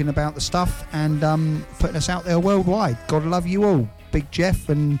tunes, talking about the stuff, and putting us out there worldwide. God love you all. Big Jeff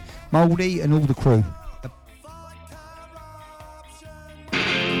and Mouldy and all the crew.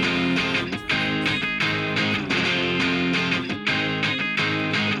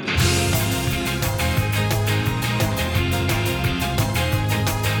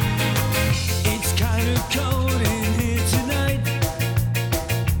 It's kind of cold in here tonight.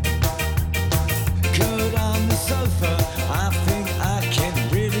 Good on the sofa, I think I can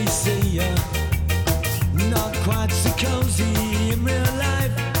really see ya. Not quite so cozy in real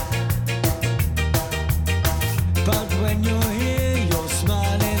life, but when you're here, you're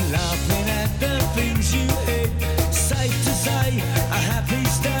smiling, laughing at the things you hate. Safe to say, a happy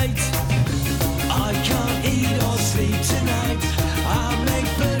state. I can't eat or sleep tonight. I make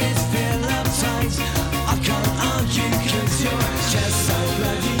bullets feel uptight. I can't argue 'cause you're just so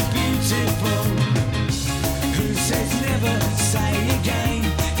bloody beautiful. Who says never say again?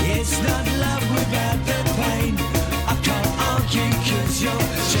 It's not love without the pain. I can't argue 'cause you're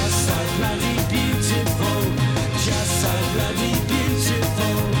just so bloody beautiful. Just so bloody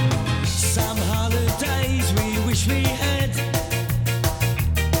beautiful. Some holidays we wish we had,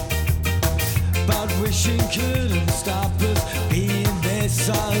 but wishing couldn't stop us being there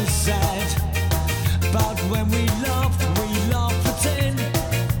so sad. But when we laugh pretend.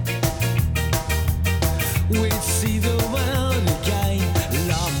 We'd see the world again.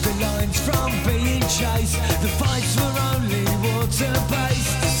 Laughter lines from being chased. The fights were only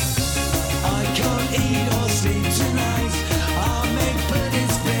water-based. I can't eat or sleep tonight. I'll make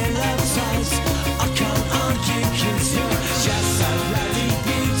buddies feel uptight. I can't argue 'cause you're just so bloody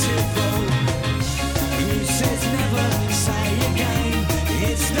beautiful. Who says never say again?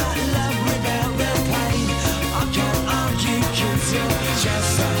 It's not love without the pain. I can't argue 'cause you're just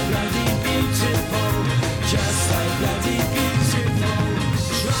so bloody beautiful. Just so bloody beautiful.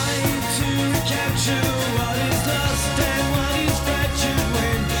 Trying to recapture what is lost and what is fractured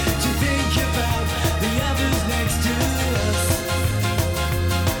when to think about the others next to us.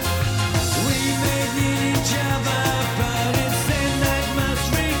 We may need each other, but it's then that must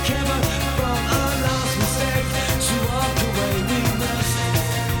recover from our last mistake. To walk away we must.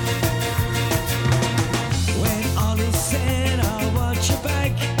 When all is said, I'll watch your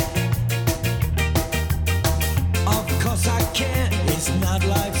back. Of course I can't, it's not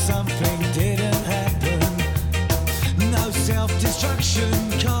like something didn't happen. No self-destruction,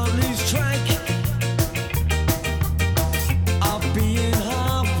 can't lose track of being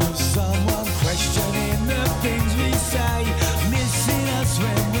half of someone, questioning the things we say, missing us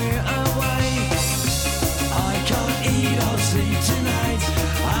when we're away. I can't eat or sleep tonight,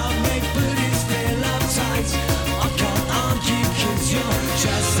 I'll make buddies feel uptight. I can't argue 'cause you're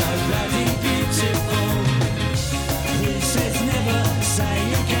just so bloody beautiful. Who says never say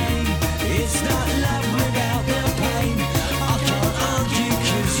again? It's not love without the pain. I can't argue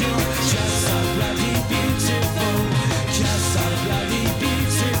 'cause you're just so bloody beautiful. Just so bloody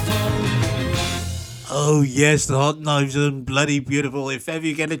beautiful. Oh yes, the Hot Knives are bloody beautiful. If ever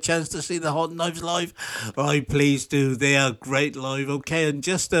you get a chance to see the Hot Knives live, right, please do. They are great live. Okay, and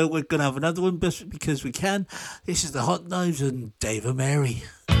just we're gonna have another one because we can. This is the Hot Knives and Dave and Mary.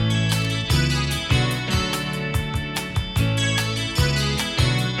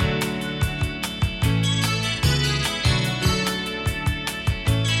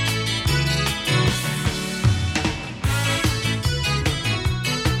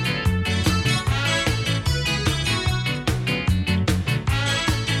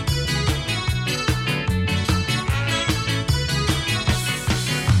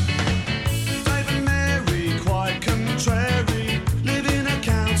 Dave and Mary, quite contrary, live in a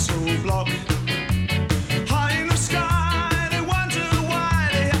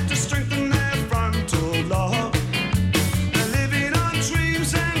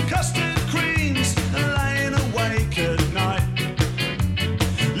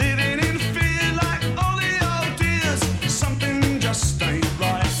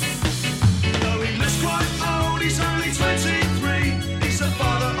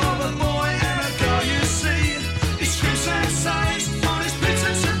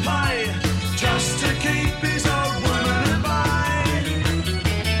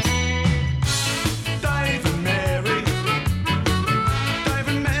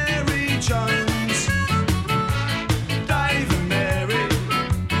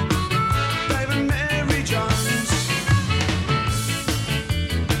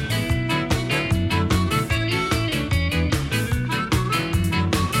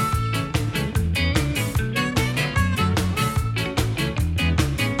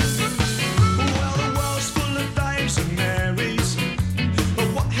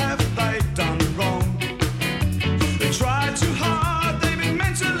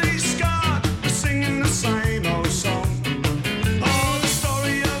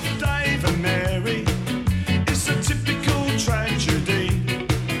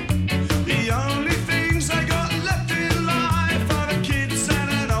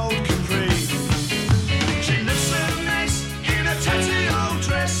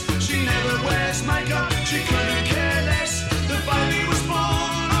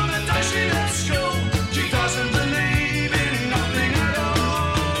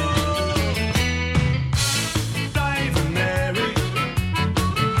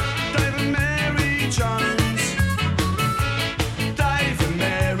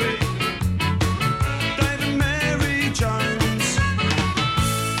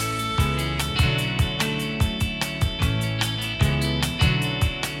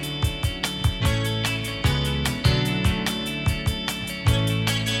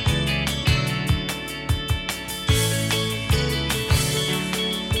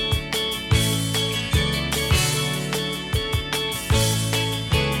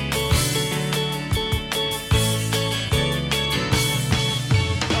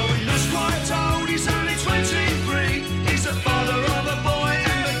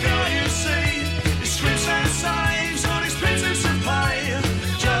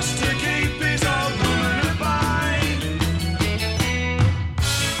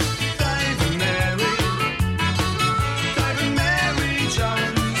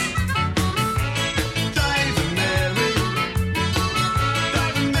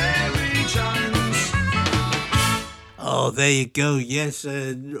Oh, there you go. Yes,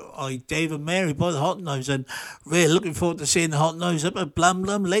 Dave and Mary by the Hot Nose, and really looking forward to seeing the Hot Nose up at Blum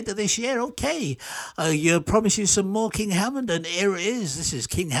Blum later this year. Okay, you promise you some more King Hammond, and here it is. This is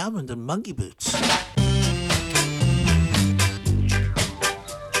King Hammond and Monkey Boots.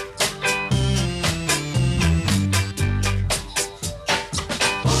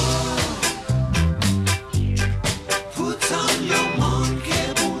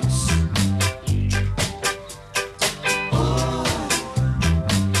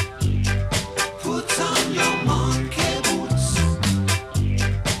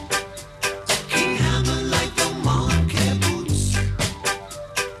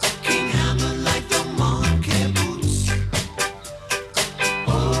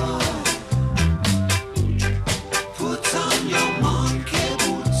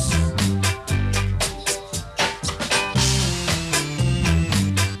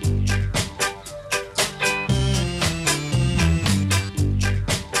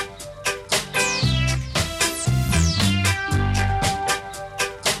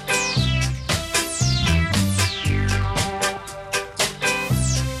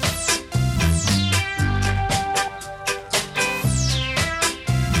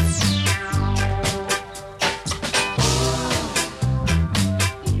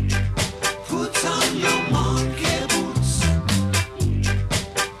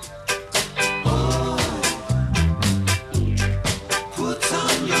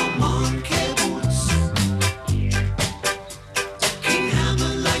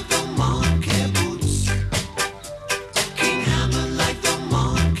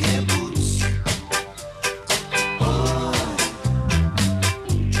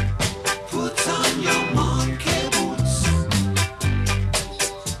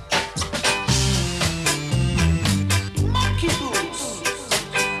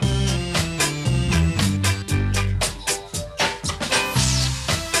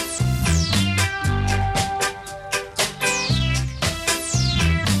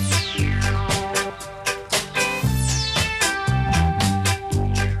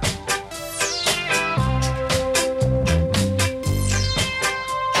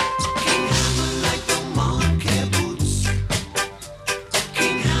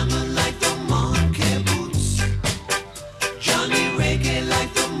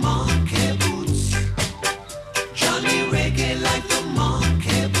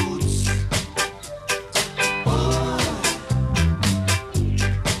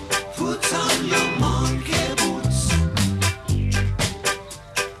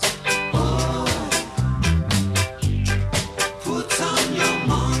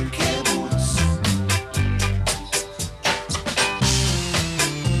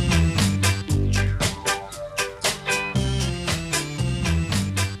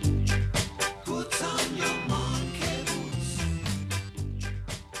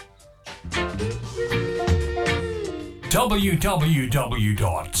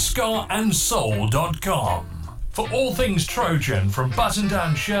 www.scarandsoul.com for all things Trojan, from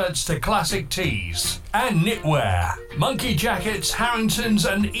button-down shirts to classic tees and knitwear, monkey jackets, Harringtons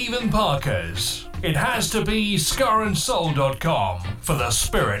and even Parkers. It has to be scarandsoul.com for the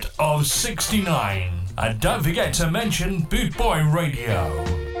spirit of 69. And don't forget to mention Boot Boy Radio.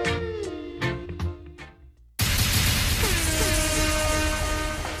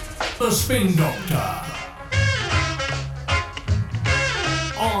 The Spin Doctor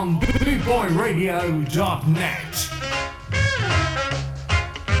on bootboyradio.net.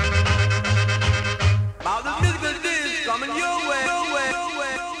 About the musical disc coming your way.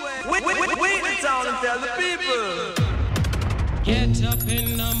 Wait the town and tell the people. Get up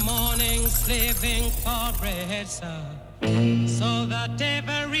in the morning, slaving for bread, sir, so that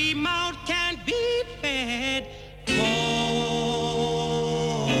every mouth can be fed. Oh,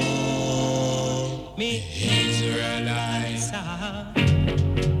 me Israelites,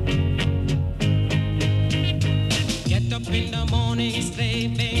 get up in the morning,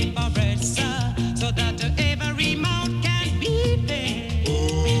 slaving for bread, sir, so that every mouth can be fed.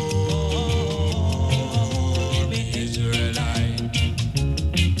 Oh, me Israelites.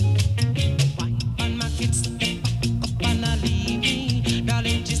 Why on my kids step up and I leave me?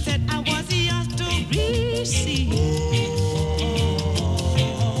 Darling, she said I was yours to receive.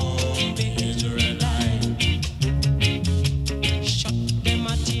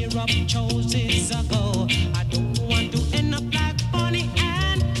 Choices ago, I don't want to end up like Bonnie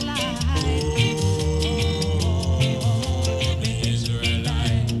and Clyde. The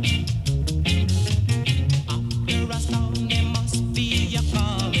Israelite. After a sound, there must be a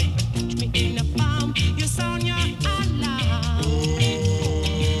call. Catch me in a palm, you sound your alarm.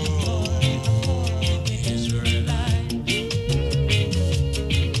 The Israelite.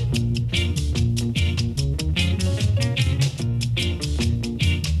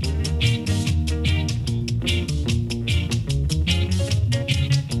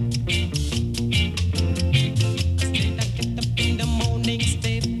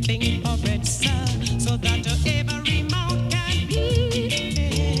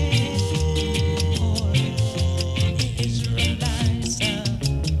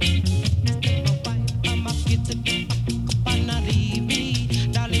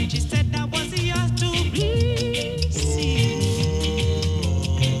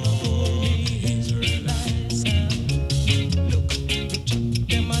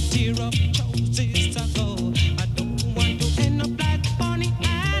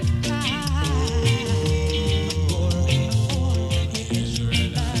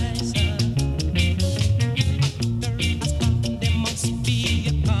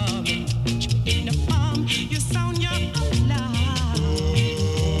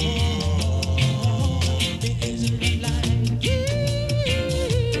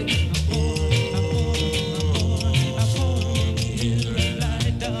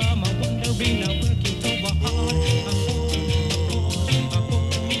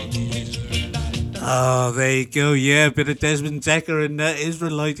 Oh, there you go. Yeah, a bit of Desmond Decker and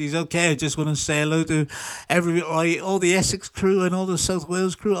Israelites. Okay, I just want to say hello to all the Essex crew and all the South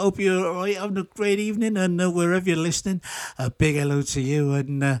Wales crew. Hope you're all right, having a great evening, and wherever you're listening, a big hello to you.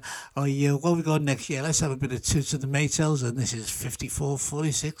 And what we got next year? Let's have a bit of Toots of the Maytals, and this is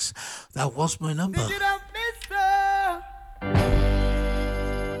 5446. That was my number. Pick it up, mister.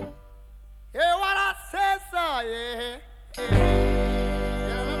 Hear what I said, sir, yeah.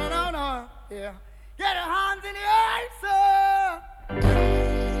 No, yeah. Get your hands in the air, sir.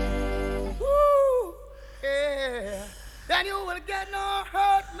 Woo, yeah. Then you will get no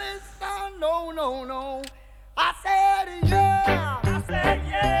hurt, mister. No. I said yeah.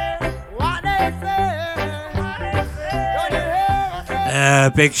 What they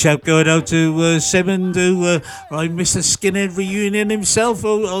say. Big shout going out to Simon, to Mr. Skinhead reunion himself.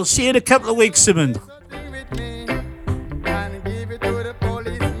 I'll see you in a couple of weeks, Simon.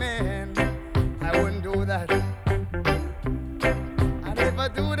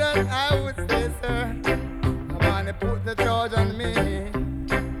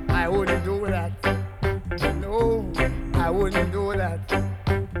 Wouldn't do that.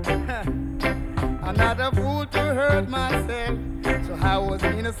 I'm not a fool to hurt myself, so I was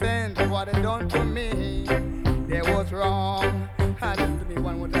innocent of what they done to me. They was wrong. Listen to me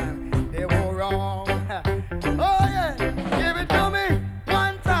one more time. They were wrong. Oh yeah, give it to me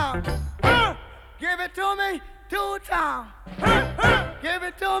 1 time. Give it to me 2 times. Give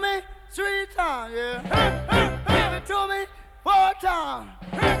it to me 3 times. Yeah. Give it to me 4 times.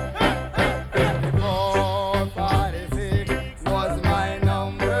 446 was my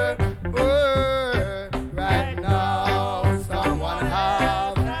number. Right now, someone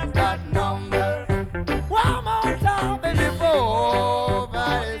has that number. One more time, baby.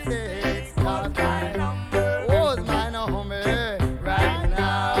 456 was my number. Right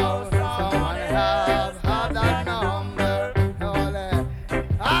now, someone has that number.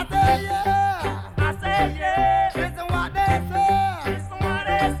 I say yeah. Listen what they say.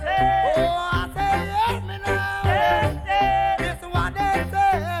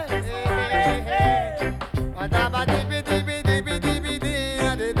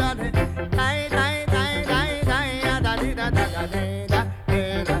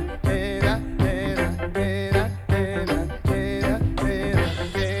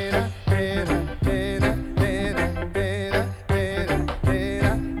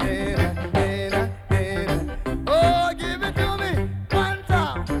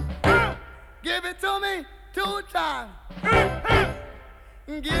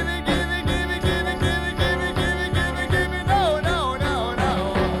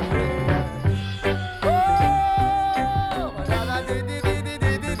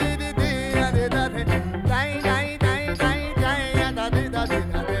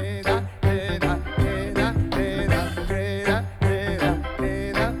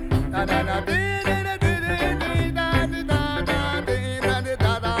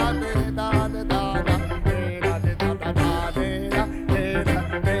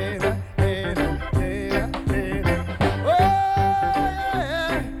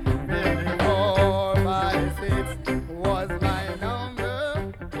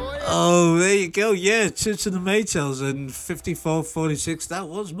 Oh, there you go. Yeah, Toots and the Maytals and 5446. That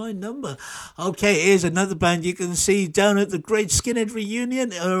was my number. Okay, here's another band you can see down at the Great Skinhead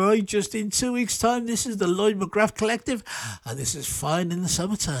Reunion. All right, just in 2 weeks' time. This is the Lloyd McGrath Collective, and this is Fine in the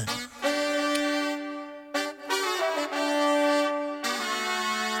Summertime.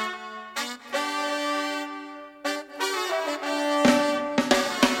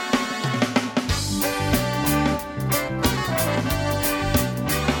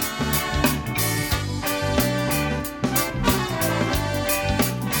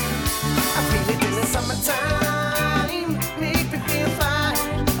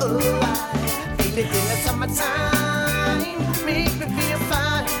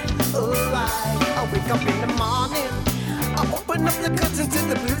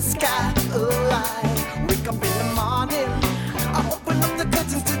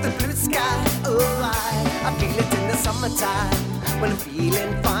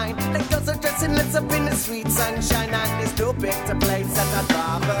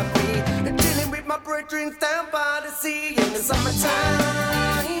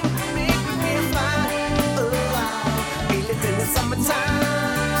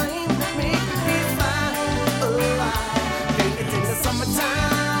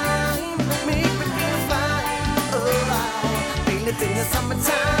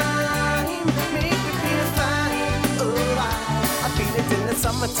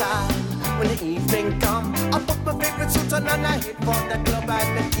 When the evening come, I put my favorite suit on and I hit for the club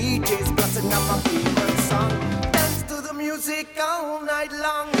and the DJ's busting up my favorite song. song. Dance to the music all night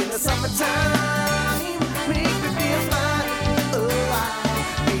long in the summertime. Make me feel fine. Oh, I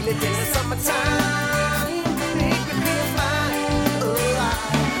feel it in the summertime. Make me feel fine. Oh, I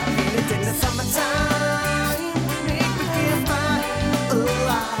feel it in the summertime. Make me feel fine. Oh, I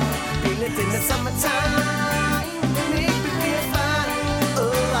feel it in the summertime. Make me feel fine.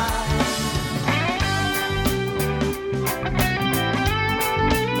 Oh, I.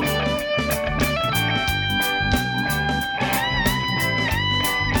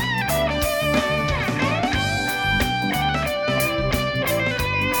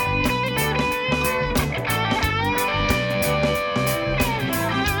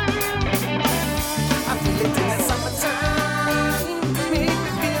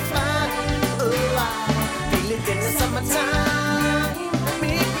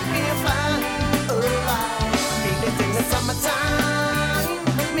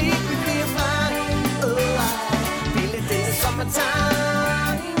 Up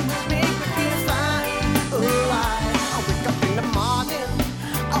in the morning,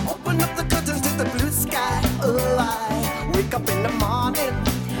 I open up the curtains to the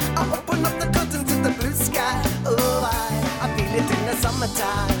blue sky. Oh, I feel it in the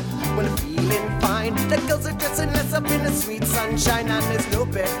summertime when I'm feeling fine. The girls are dressing us up in the sweet sunshine, and there's no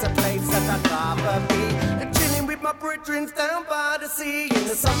better place that I'd rather be than chilling with my brethren down by the sea in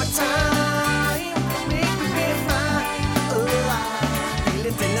the summertime. Make me feel fine. Oh, I feel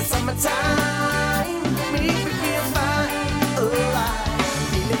it in the summertime. Make me feel fine. Oh, I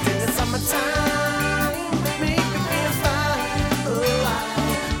feel it in the summertime.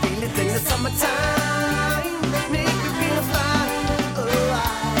 In the summertime, make me feel fine. Oh,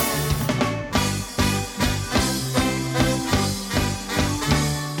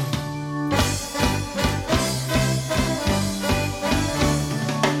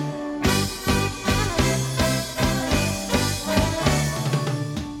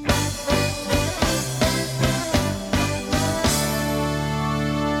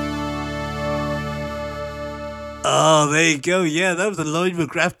 Oh, there you go. Yeah, that was the Lloyd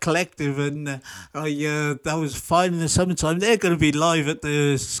McGrath Collective, and that was fine in the summertime. They're going to be live at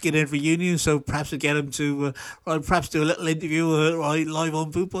the Skinhead reunion, so perhaps we'll get them to perhaps do a little interview live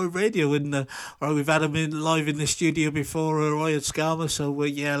on Bootboy Radio. And we've had them in live in the studio before at Skarma, so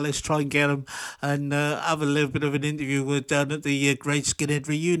yeah, let's try and get them and have a little bit of an interview down at the Great Skinhead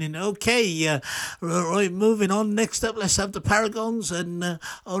reunion. Okay, right, moving on. Next up, let's have the Paragons and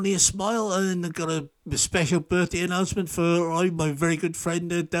Only a Smile, and I've got a special birthday announcement for my very good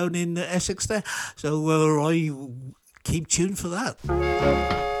friend down in Essex there. So keep tuned for that.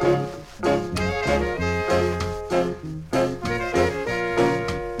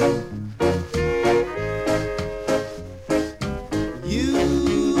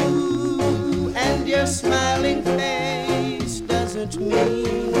 You and your smiling face doesn't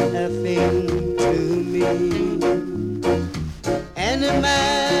mean a thing to me. And a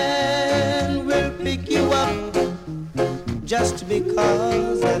man will pick you up just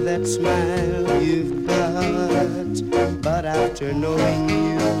because of that smile you've got. But after knowing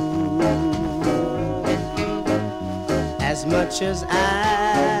you as much as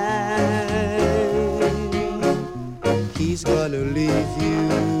he's gonna leave you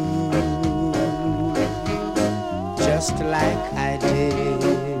just like I did.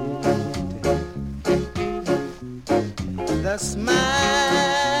 The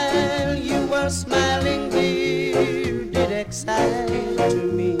smile you were smiling, dear, did excite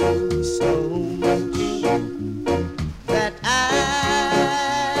me so much that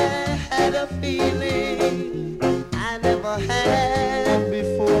I had a feeling I never had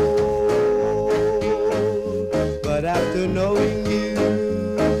before. But after knowing you,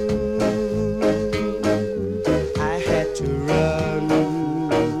 I had to run,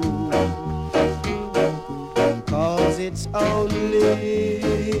 'cause it's only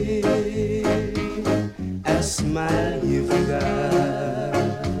a smile you've got.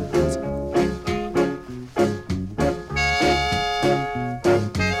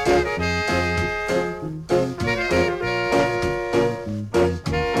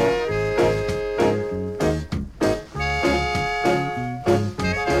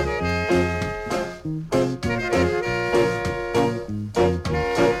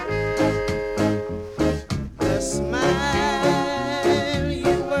 The smile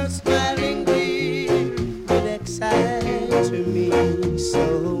you were smiling, dear, did excite to me so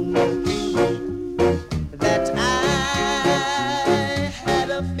much that I had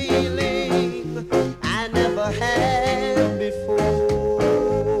a feeling I never had before.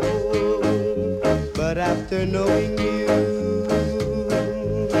 But after knowing you,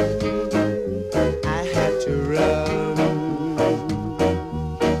 I had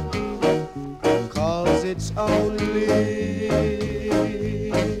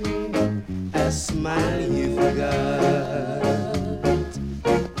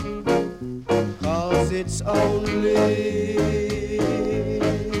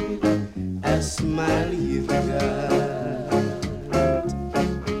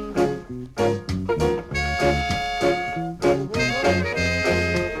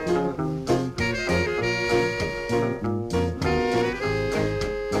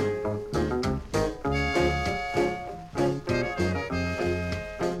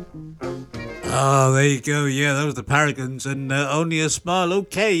Oh, there you go. Yeah, that was the Paragons and Only a Smile.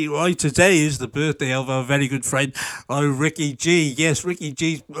 Okay, right, today is the birthday of our very good friend, Ricky G. Yes, Ricky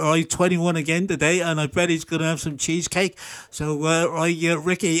G's 21 again today, and I bet he's going to have some cheesecake. So,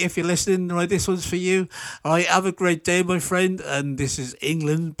 Ricky, if you're listening, right, this one's for you. Have a great day, my friend, and this is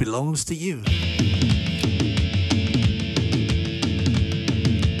England Belongs to You.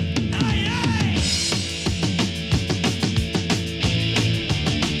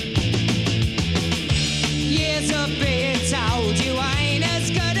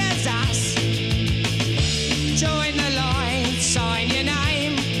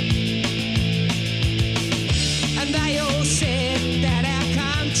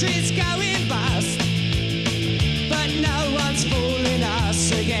 Country's going bust, but no one's fooling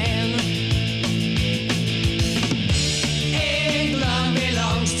us again. England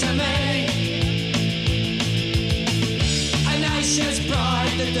belongs to me, a nation's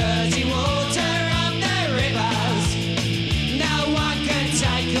pride, the dirty water of the rivers. No one can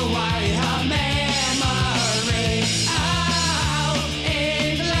take away her memory. Oh,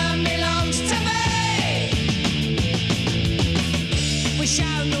 England belongs to me. We're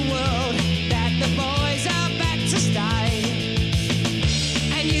shown the world that the boys are back to stay,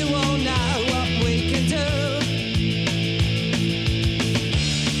 and you all know what we can do.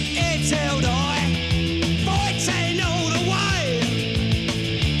 It's held high, fighting all the way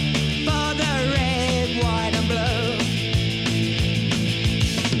for the red, white and blue.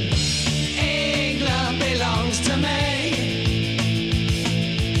 England belongs to me,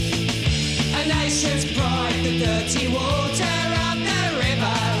 a nation's pride, the dirty water of the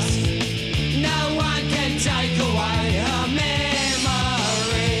rivers. No one can take away her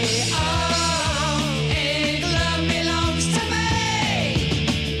memory. Oh, England belongs to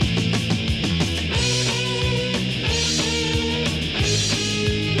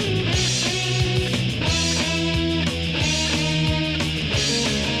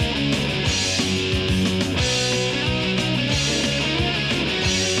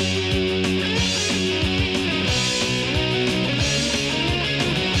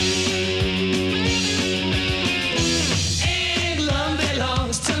England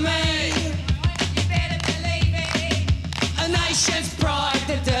belongs to me. You better believe it. A nation's pride,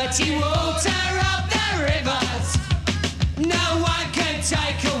 the dirty water of the rivers. No one can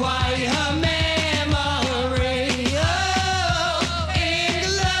take away her memory. Oh,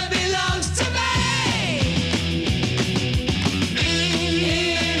 England belongs to me.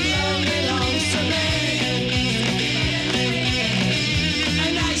 England belongs to me. A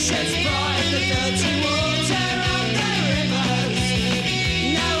nation's pride, the dirty water of the rivers.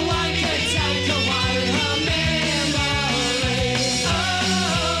 No one can take away her memory.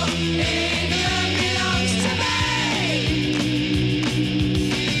 Oh, England belongs to me.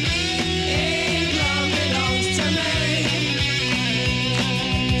 England belongs to me.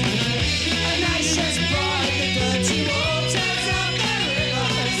 A nation's pride, the dirty waters of the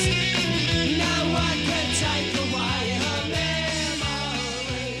rivers. No one can take away her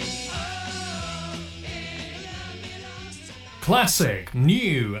memory. Classic,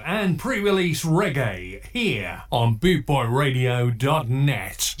 new and pre-release reggae here on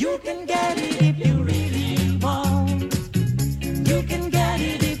bootboyradio.net. You can get it if you really want. You can get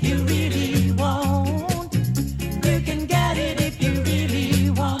it if you really want. You can get it if you really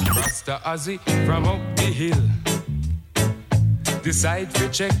want. Master Ozzy from up the hill decide to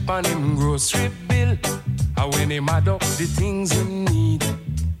check on him grocery bill. And when him add up the things him need,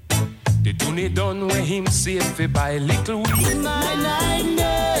 the tune done where him save fi buy little weed. My night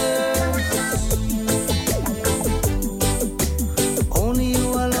nurse, only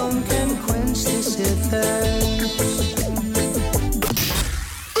you alone can quench this thirst.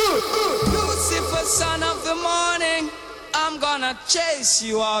 Lucifer, son of the morning, I'm gonna chase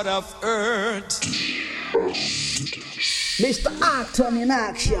you out of earth. Mr. Acton in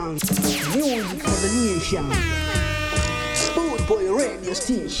action, music for the nation. Spoon Boy Radio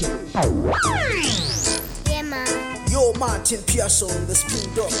Station. Yeah, man. Yo, Martyn, Parson, the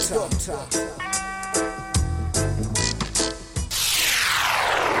Spin Doctor.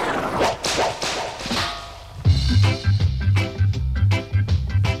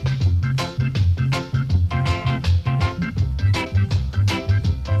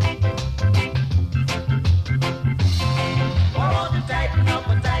 Brighten up,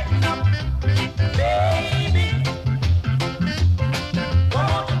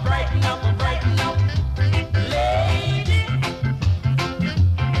 lady.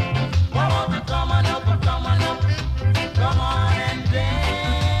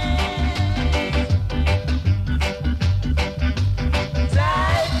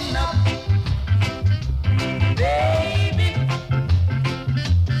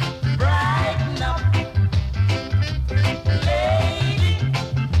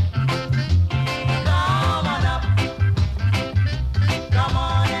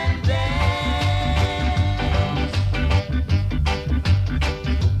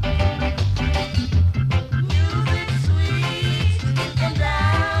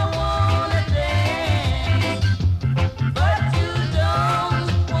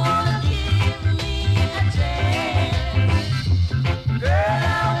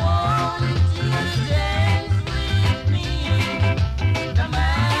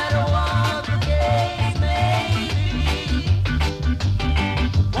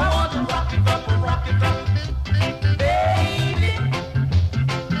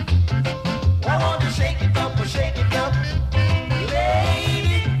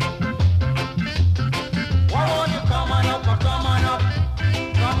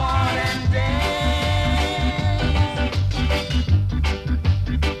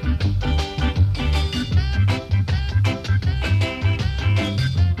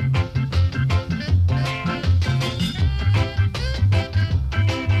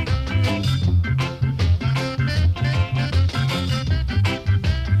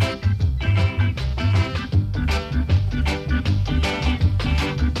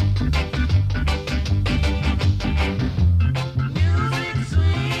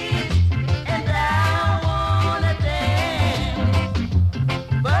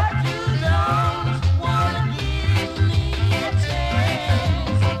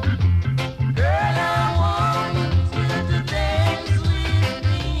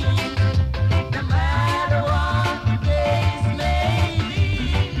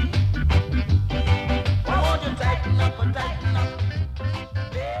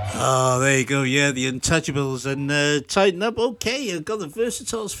 Oh, there you go. Yeah, the Untouchables and Tighten Up. Okay, I've got the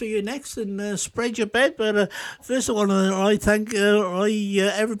Versatiles for you next and Spread Your Bed. But first of all, I thank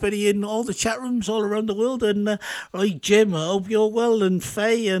everybody in all the chat rooms all around the world. And Jim, I hope you're well. And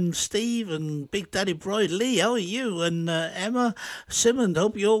Faye and Steve and Big Daddy Bride. Lee, how are you? And Emma Simmons,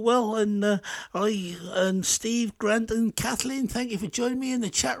 hope you're well. And Steve, Grant and Kathleen, thank you for joining me in the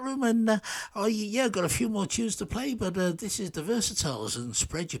chat room. And I've got a few more tunes to play, but this is the Versatiles and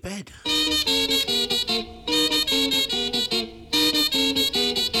Spread Your Bed. A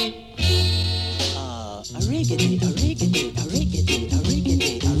riggedy, a riggedy, a riggedy, a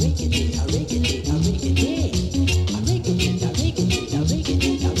riggedy, a riggedy, a riggedy, a riggedy. A riggedy, a riggedy, a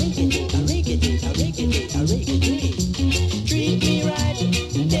riggedy, a riggedy, a riggedy, a riggedy, a riggedy. Treat me right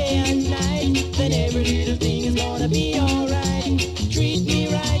day and night, then every little thing is gonna be alright. Treat me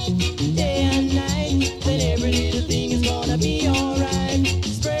right day and night, then every little thing is gonna be alright.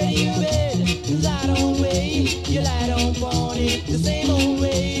 Spread your bed, lie down way, you lie down on it the same old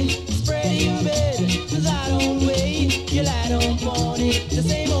way. Spread your bed, lie down way, you lie down on it the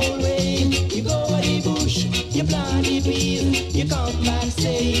same old way. You go to the bush, you plant the peas, you come back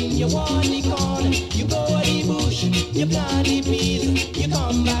saying you want the corn. You go to the bush, you plant the peas, you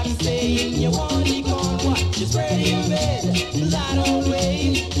come back saying you want the corn. What? You spread your bed, lie down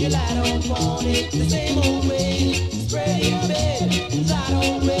way, you lie down on it the same old way. Spread your bed, lie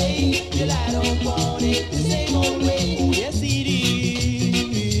down way, you lie down on it the same old way. Oh yes it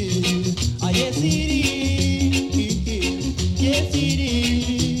is, ah yes it is, yes it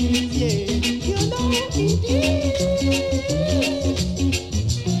is, yeah, you know it is.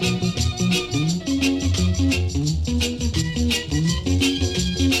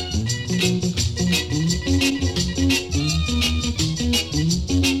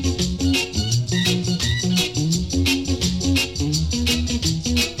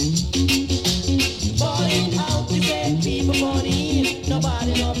 Balling out to get people money,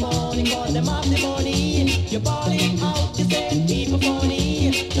 nobody no money, cause them have the money. You're balling out to get people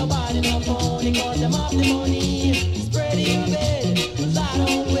money, nobody no money, cause them have the money. Spread your bed, lie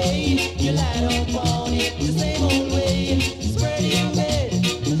down way, you lie down on it the same old way. Spread your bed,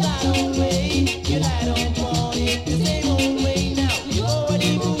 lie down way, you lie down on it the same old way. Now you go to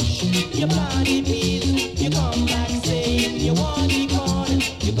the bush, you plant the peas, you come back saying you want the corn.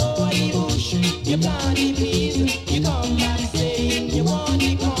 You go to the bush, you plant the peas, you come back saying you want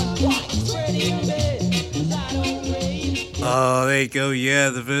the corn. What? Spread your bed, lie down way. Oh, there you go. Yeah,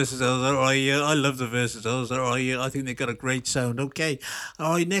 the Versatiles. All right, I love the Versatiles. All right, I think they've got a great sound. Okay.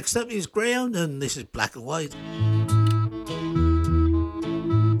 All right, next up is Greyhound, and this is Black and White.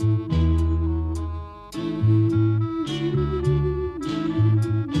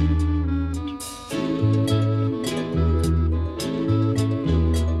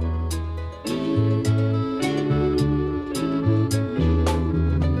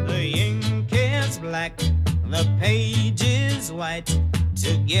 The ink is black, the page is white.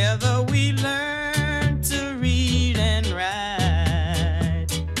 Together we learn to read and write.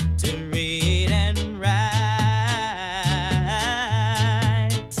 To read and write.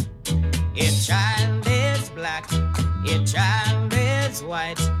 Your child is black, your child is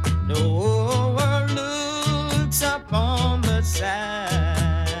white. The whole world looks upon the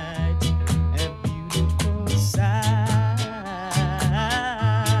side. A beautiful sight.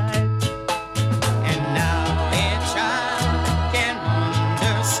 And now a child can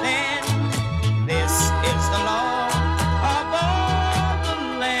understand. This is the law of all the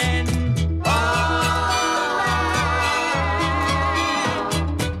land.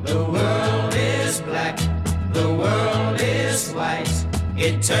 The world is black, the world is white.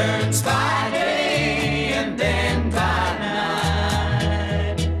 It turns by day and then by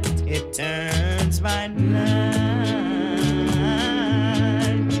night. It turns by night.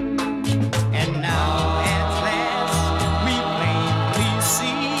 And now at last we plainly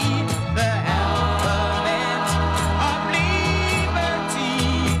see the alphabet of liberty.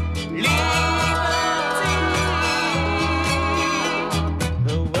 Liberty.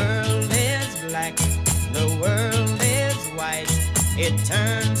 The world is black, the world is white. It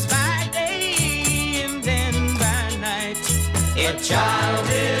turns by day and then by night. A child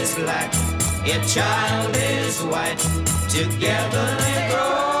is black, a child is white. Together they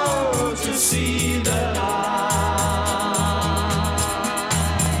grow to see the light.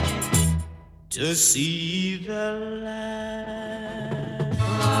 To see the light.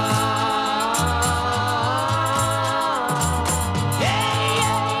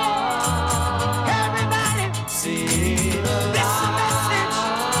 Everybody, see the light. Message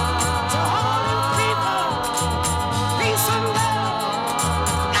to all the people. Peace and love.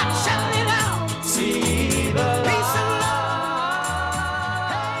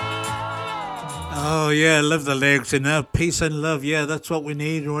 yeah, I love the lyrics in there. Peace and love, yeah, that's what we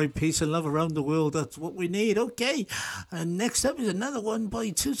need, right? Peace and love around the world, that's what we need. Okay, and next up is another one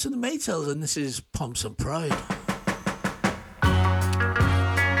by Toots and the Maytals, and this is Pomps and Pride.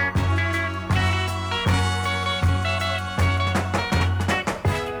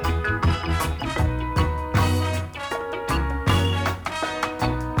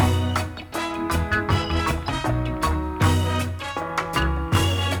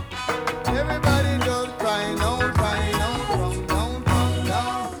 Everybody just crying out, come down, come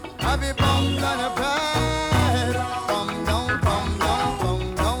down. Have your bums and a pride. Come down, come down,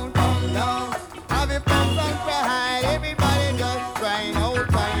 come down, come down. Have your bums and pride. Everybody just crying out,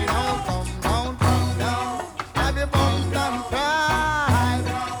 come down, come down. Have your bums and pride.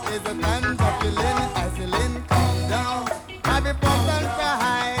 Is a man popular, as a lin, come down. Have your bums and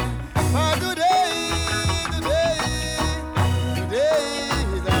pride. For today, today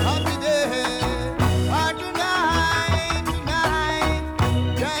is a happy day. For tonight, tonight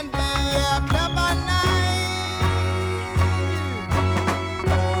can be a clever night.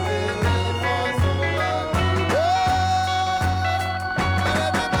 Oh, baby, for so long. And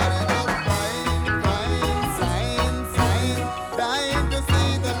everybody just dying to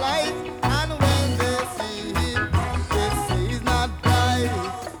see the light. And when they see it, they say it's not bright.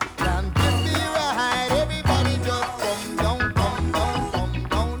 Can this be right? Everybody just come down, come down, come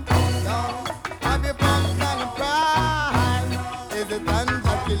down, come down. Have your pumps and pride. Is it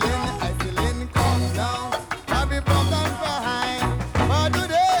unpopular? I still in come down. Have your pumps and pride. For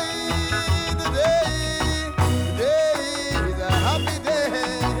today, today is a happy day.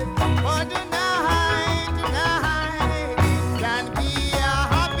 For tonight, tonight can be a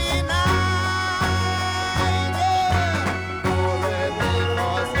happy night. Yeah. Oh, baby,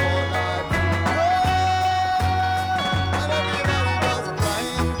 for so long. And everybody just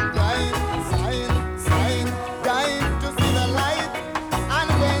dying to see the light. And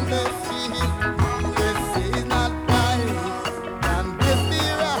when they see it, they say it's not bright. Can this be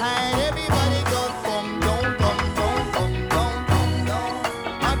right? Everybody just come down, come down, come down, come down.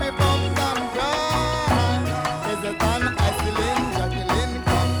 Happy bums and pride. Is it an Jacqueline,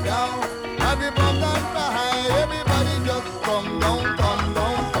 come down. Happy bums and pride. Everybody just come down, come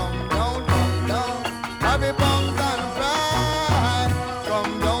down, come down, come down. Happy bums and pride.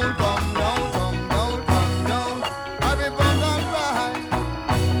 Come down, come down, come down, come down. Happy bums and pride.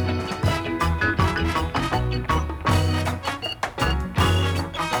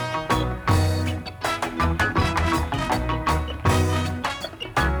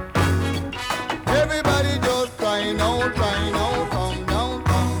 Everybody just crying out, come down,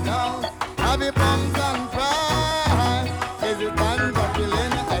 come down. Happy bums and pride. Is it unpopular?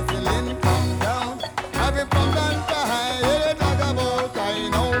 I still in come down. Happy bums and pride. They talk about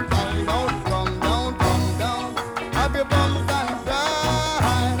crying out, come down, come down. Happy bums and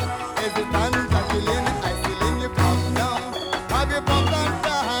pride. Is it unpopular? I still in you come down. Happy bums and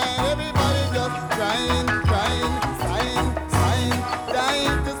pride. Everybody just crying,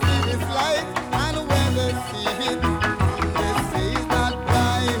 dying to see this light. And when they see it, they say it's not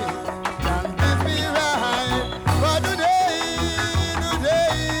bright. Can this be right? For today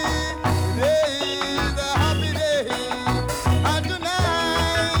is a happy day. And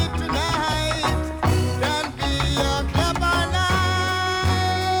tonight can be a clever night.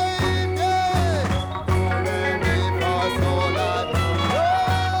 Yeah. Oh, baby, for so long.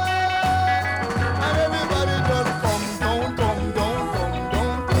 And everybody just come down, come down, come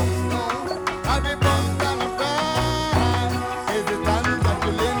down, come down. Happy bums and pride. Is it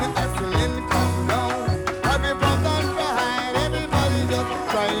Jacqueline, Iselin, come down. Happy bums and pride. Everybody just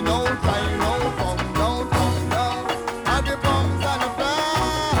crying out, come down, come down. Happy bums and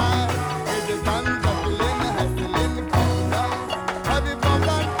pride. Is it Jacqueline, Iselin, come down. Happy bums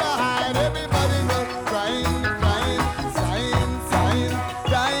and pride. Everybody just crying,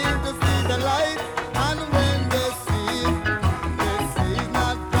 dying to see the light. And when they see it, they say it's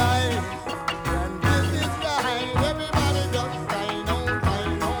not bright. And this is right. Everybody just crying out,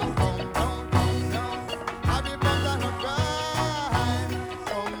 come down, come down. Happy bums and pride.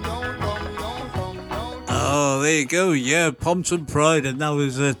 Come down, come down, come down. Oh, there you go. Yeah, Pomps and Pride, and that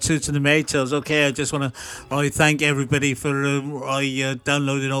was Toots and the Maytals. Okay, I just want to thank everybody for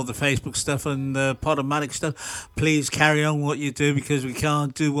downloading all the Facebook stuff and Podomatic stuff. Please carry on what you do, because we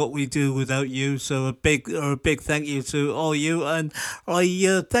can't do what we do without you. So a big thank you to all you, and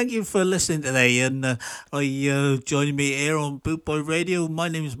I thank you for listening today. And joining me here on Bootboy Radio. My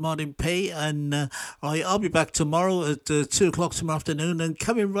name is Martyn P, and I'll be back tomorrow at 2 o'clock tomorrow afternoon. And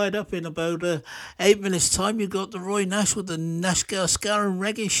coming right up in about 8 minutes time, you're got the Roy Nash with the Nashgar Scar and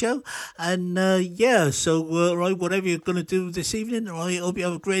Reggae Show. And so right, whatever you're going to do this evening, I hope you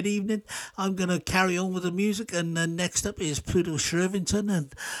have a great evening. I'm going to carry on with the music, and next up is Pluto Shervington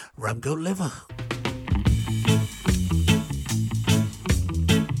and Ramgoat Liver.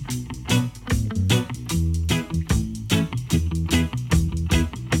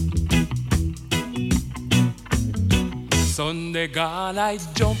 Sunday gone, I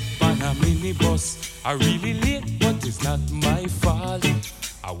jump on a minibus. I really late, but it's not my fault.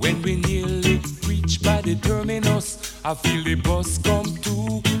 When we nearly reach by the terminus, I feel the bus come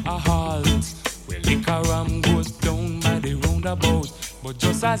to a halt. Well, liquor ram goes down by the roundabout, but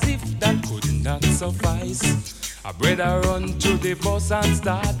just as if that could not suffice, a brother run to the bus and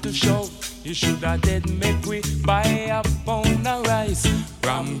start to shout, "You should have dead make we buy a pound of rice.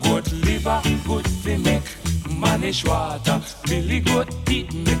 Ram good liver, good fi make manish water. Billy good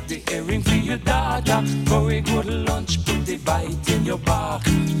teeth, make the earring for your daughter. Very good lunch, put the bite in your back.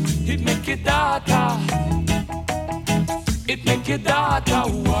 It make your daughter, it make your daughter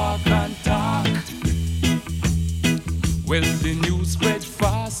walk and talk." Well, the news spread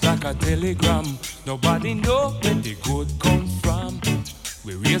fast like a telegram. Nobody know where the good come from.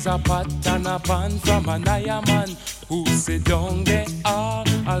 We raise a pot and a pan from an iron man who sit down there all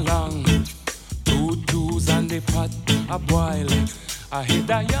along. 2 twos and the pot a boil. I hit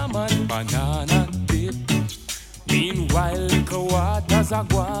a yaman banana dip. Meanwhile, little waters a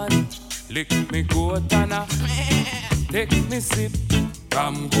gone. Lick me goat and a take me sip.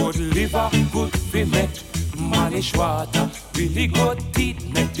 Ram good liver, good fi make manish water. Really good teeth,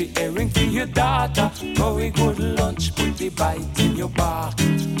 make the earring for your daughter. Very good lunch, put the bite in your back.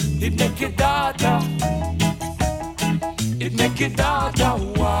 It make your daughter, it make your daughter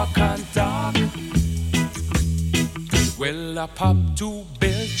walk and talk. Well, I pop 2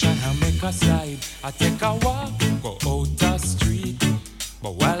 belch and I make a slide. I take a walk, go out the street.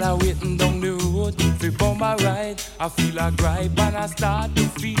 But while I waiting down the road for my ride, I feel a gripe and I start to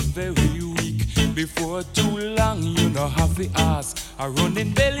feel very weak. Before too long, you know have to ask. I run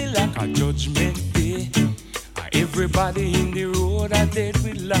in belly like a judgment day. Everybody in the road I dead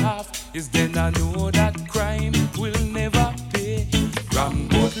with laugh. Is then I know that crime will never pay. Ram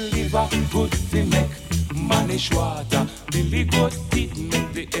good liver, good fi make manish water. Billy good teeth,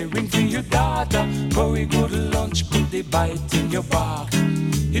 make the earring for your daughter. Very good lunch, put the bite in your back.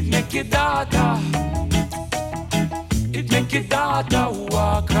 It make your daughter, it make your daughter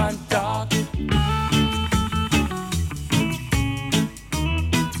walk and talk.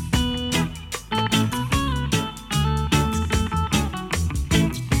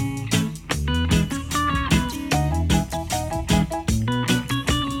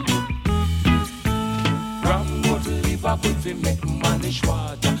 Good fi make manish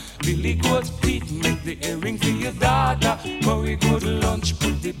water. Billy good teeth, make the earring for your daughter. Very good lunch,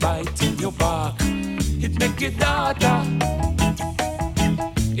 put the bite in your back. It make your daughter,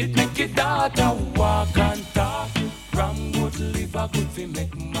 it make your daughter walk and talk. Ram good liver, good fi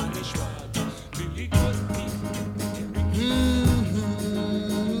make manish water. Billy good teeth, make the earring for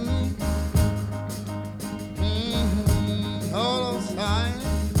your daughter. All those times.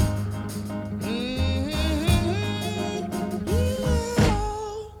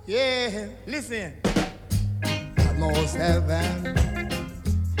 Yeah, listen. Almost heaven,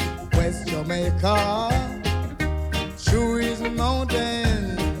 West Jamaica, Chewy's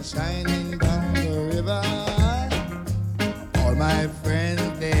mountain shining down the river. All my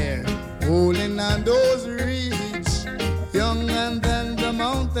friends there, holding on those reeds, young and then the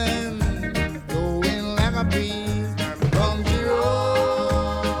mountain, going like a bee from the road.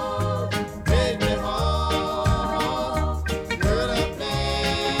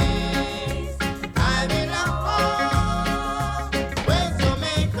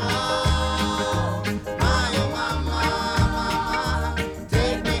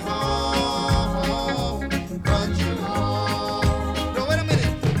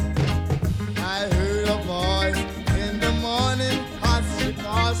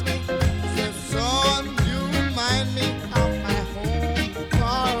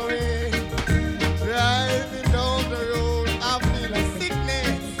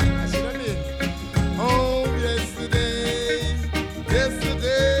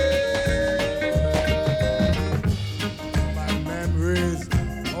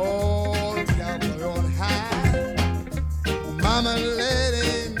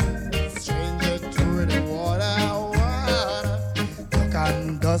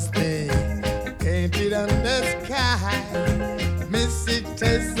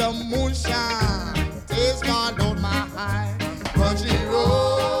 Taste some moonshine, taste God on my high country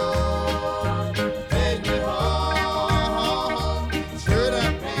road. Take me home.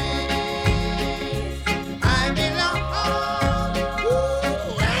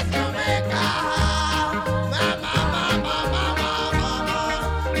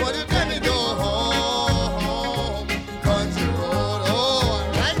 Why you tell me go home? Country road,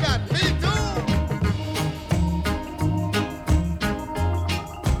 oh, I like that. Me too.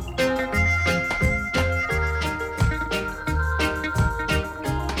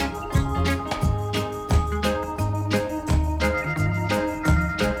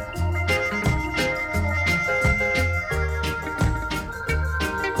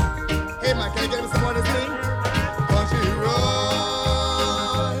 Hey man, can you get me some more of this thing? Country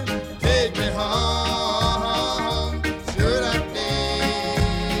road, take me home to that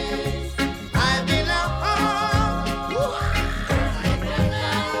place I belong.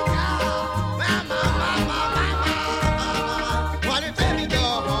 Why you tell me go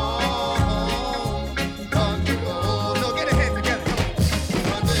home? Country road, no, get your hands together.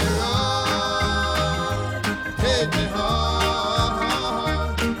 Country road, take me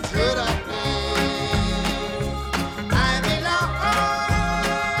home to that place I belong.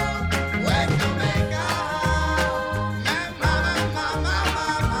 Where Jamaica, my mama,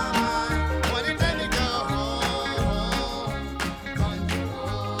 why you tell me go home? Country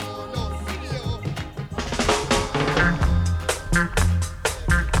road, no video.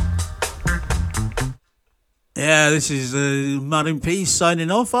 Yeah, this is Martyn P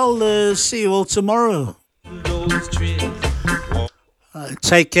signing off. I'll see you all tomorrow.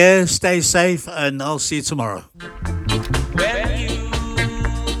 Take care, stay safe, and I'll see you tomorrow.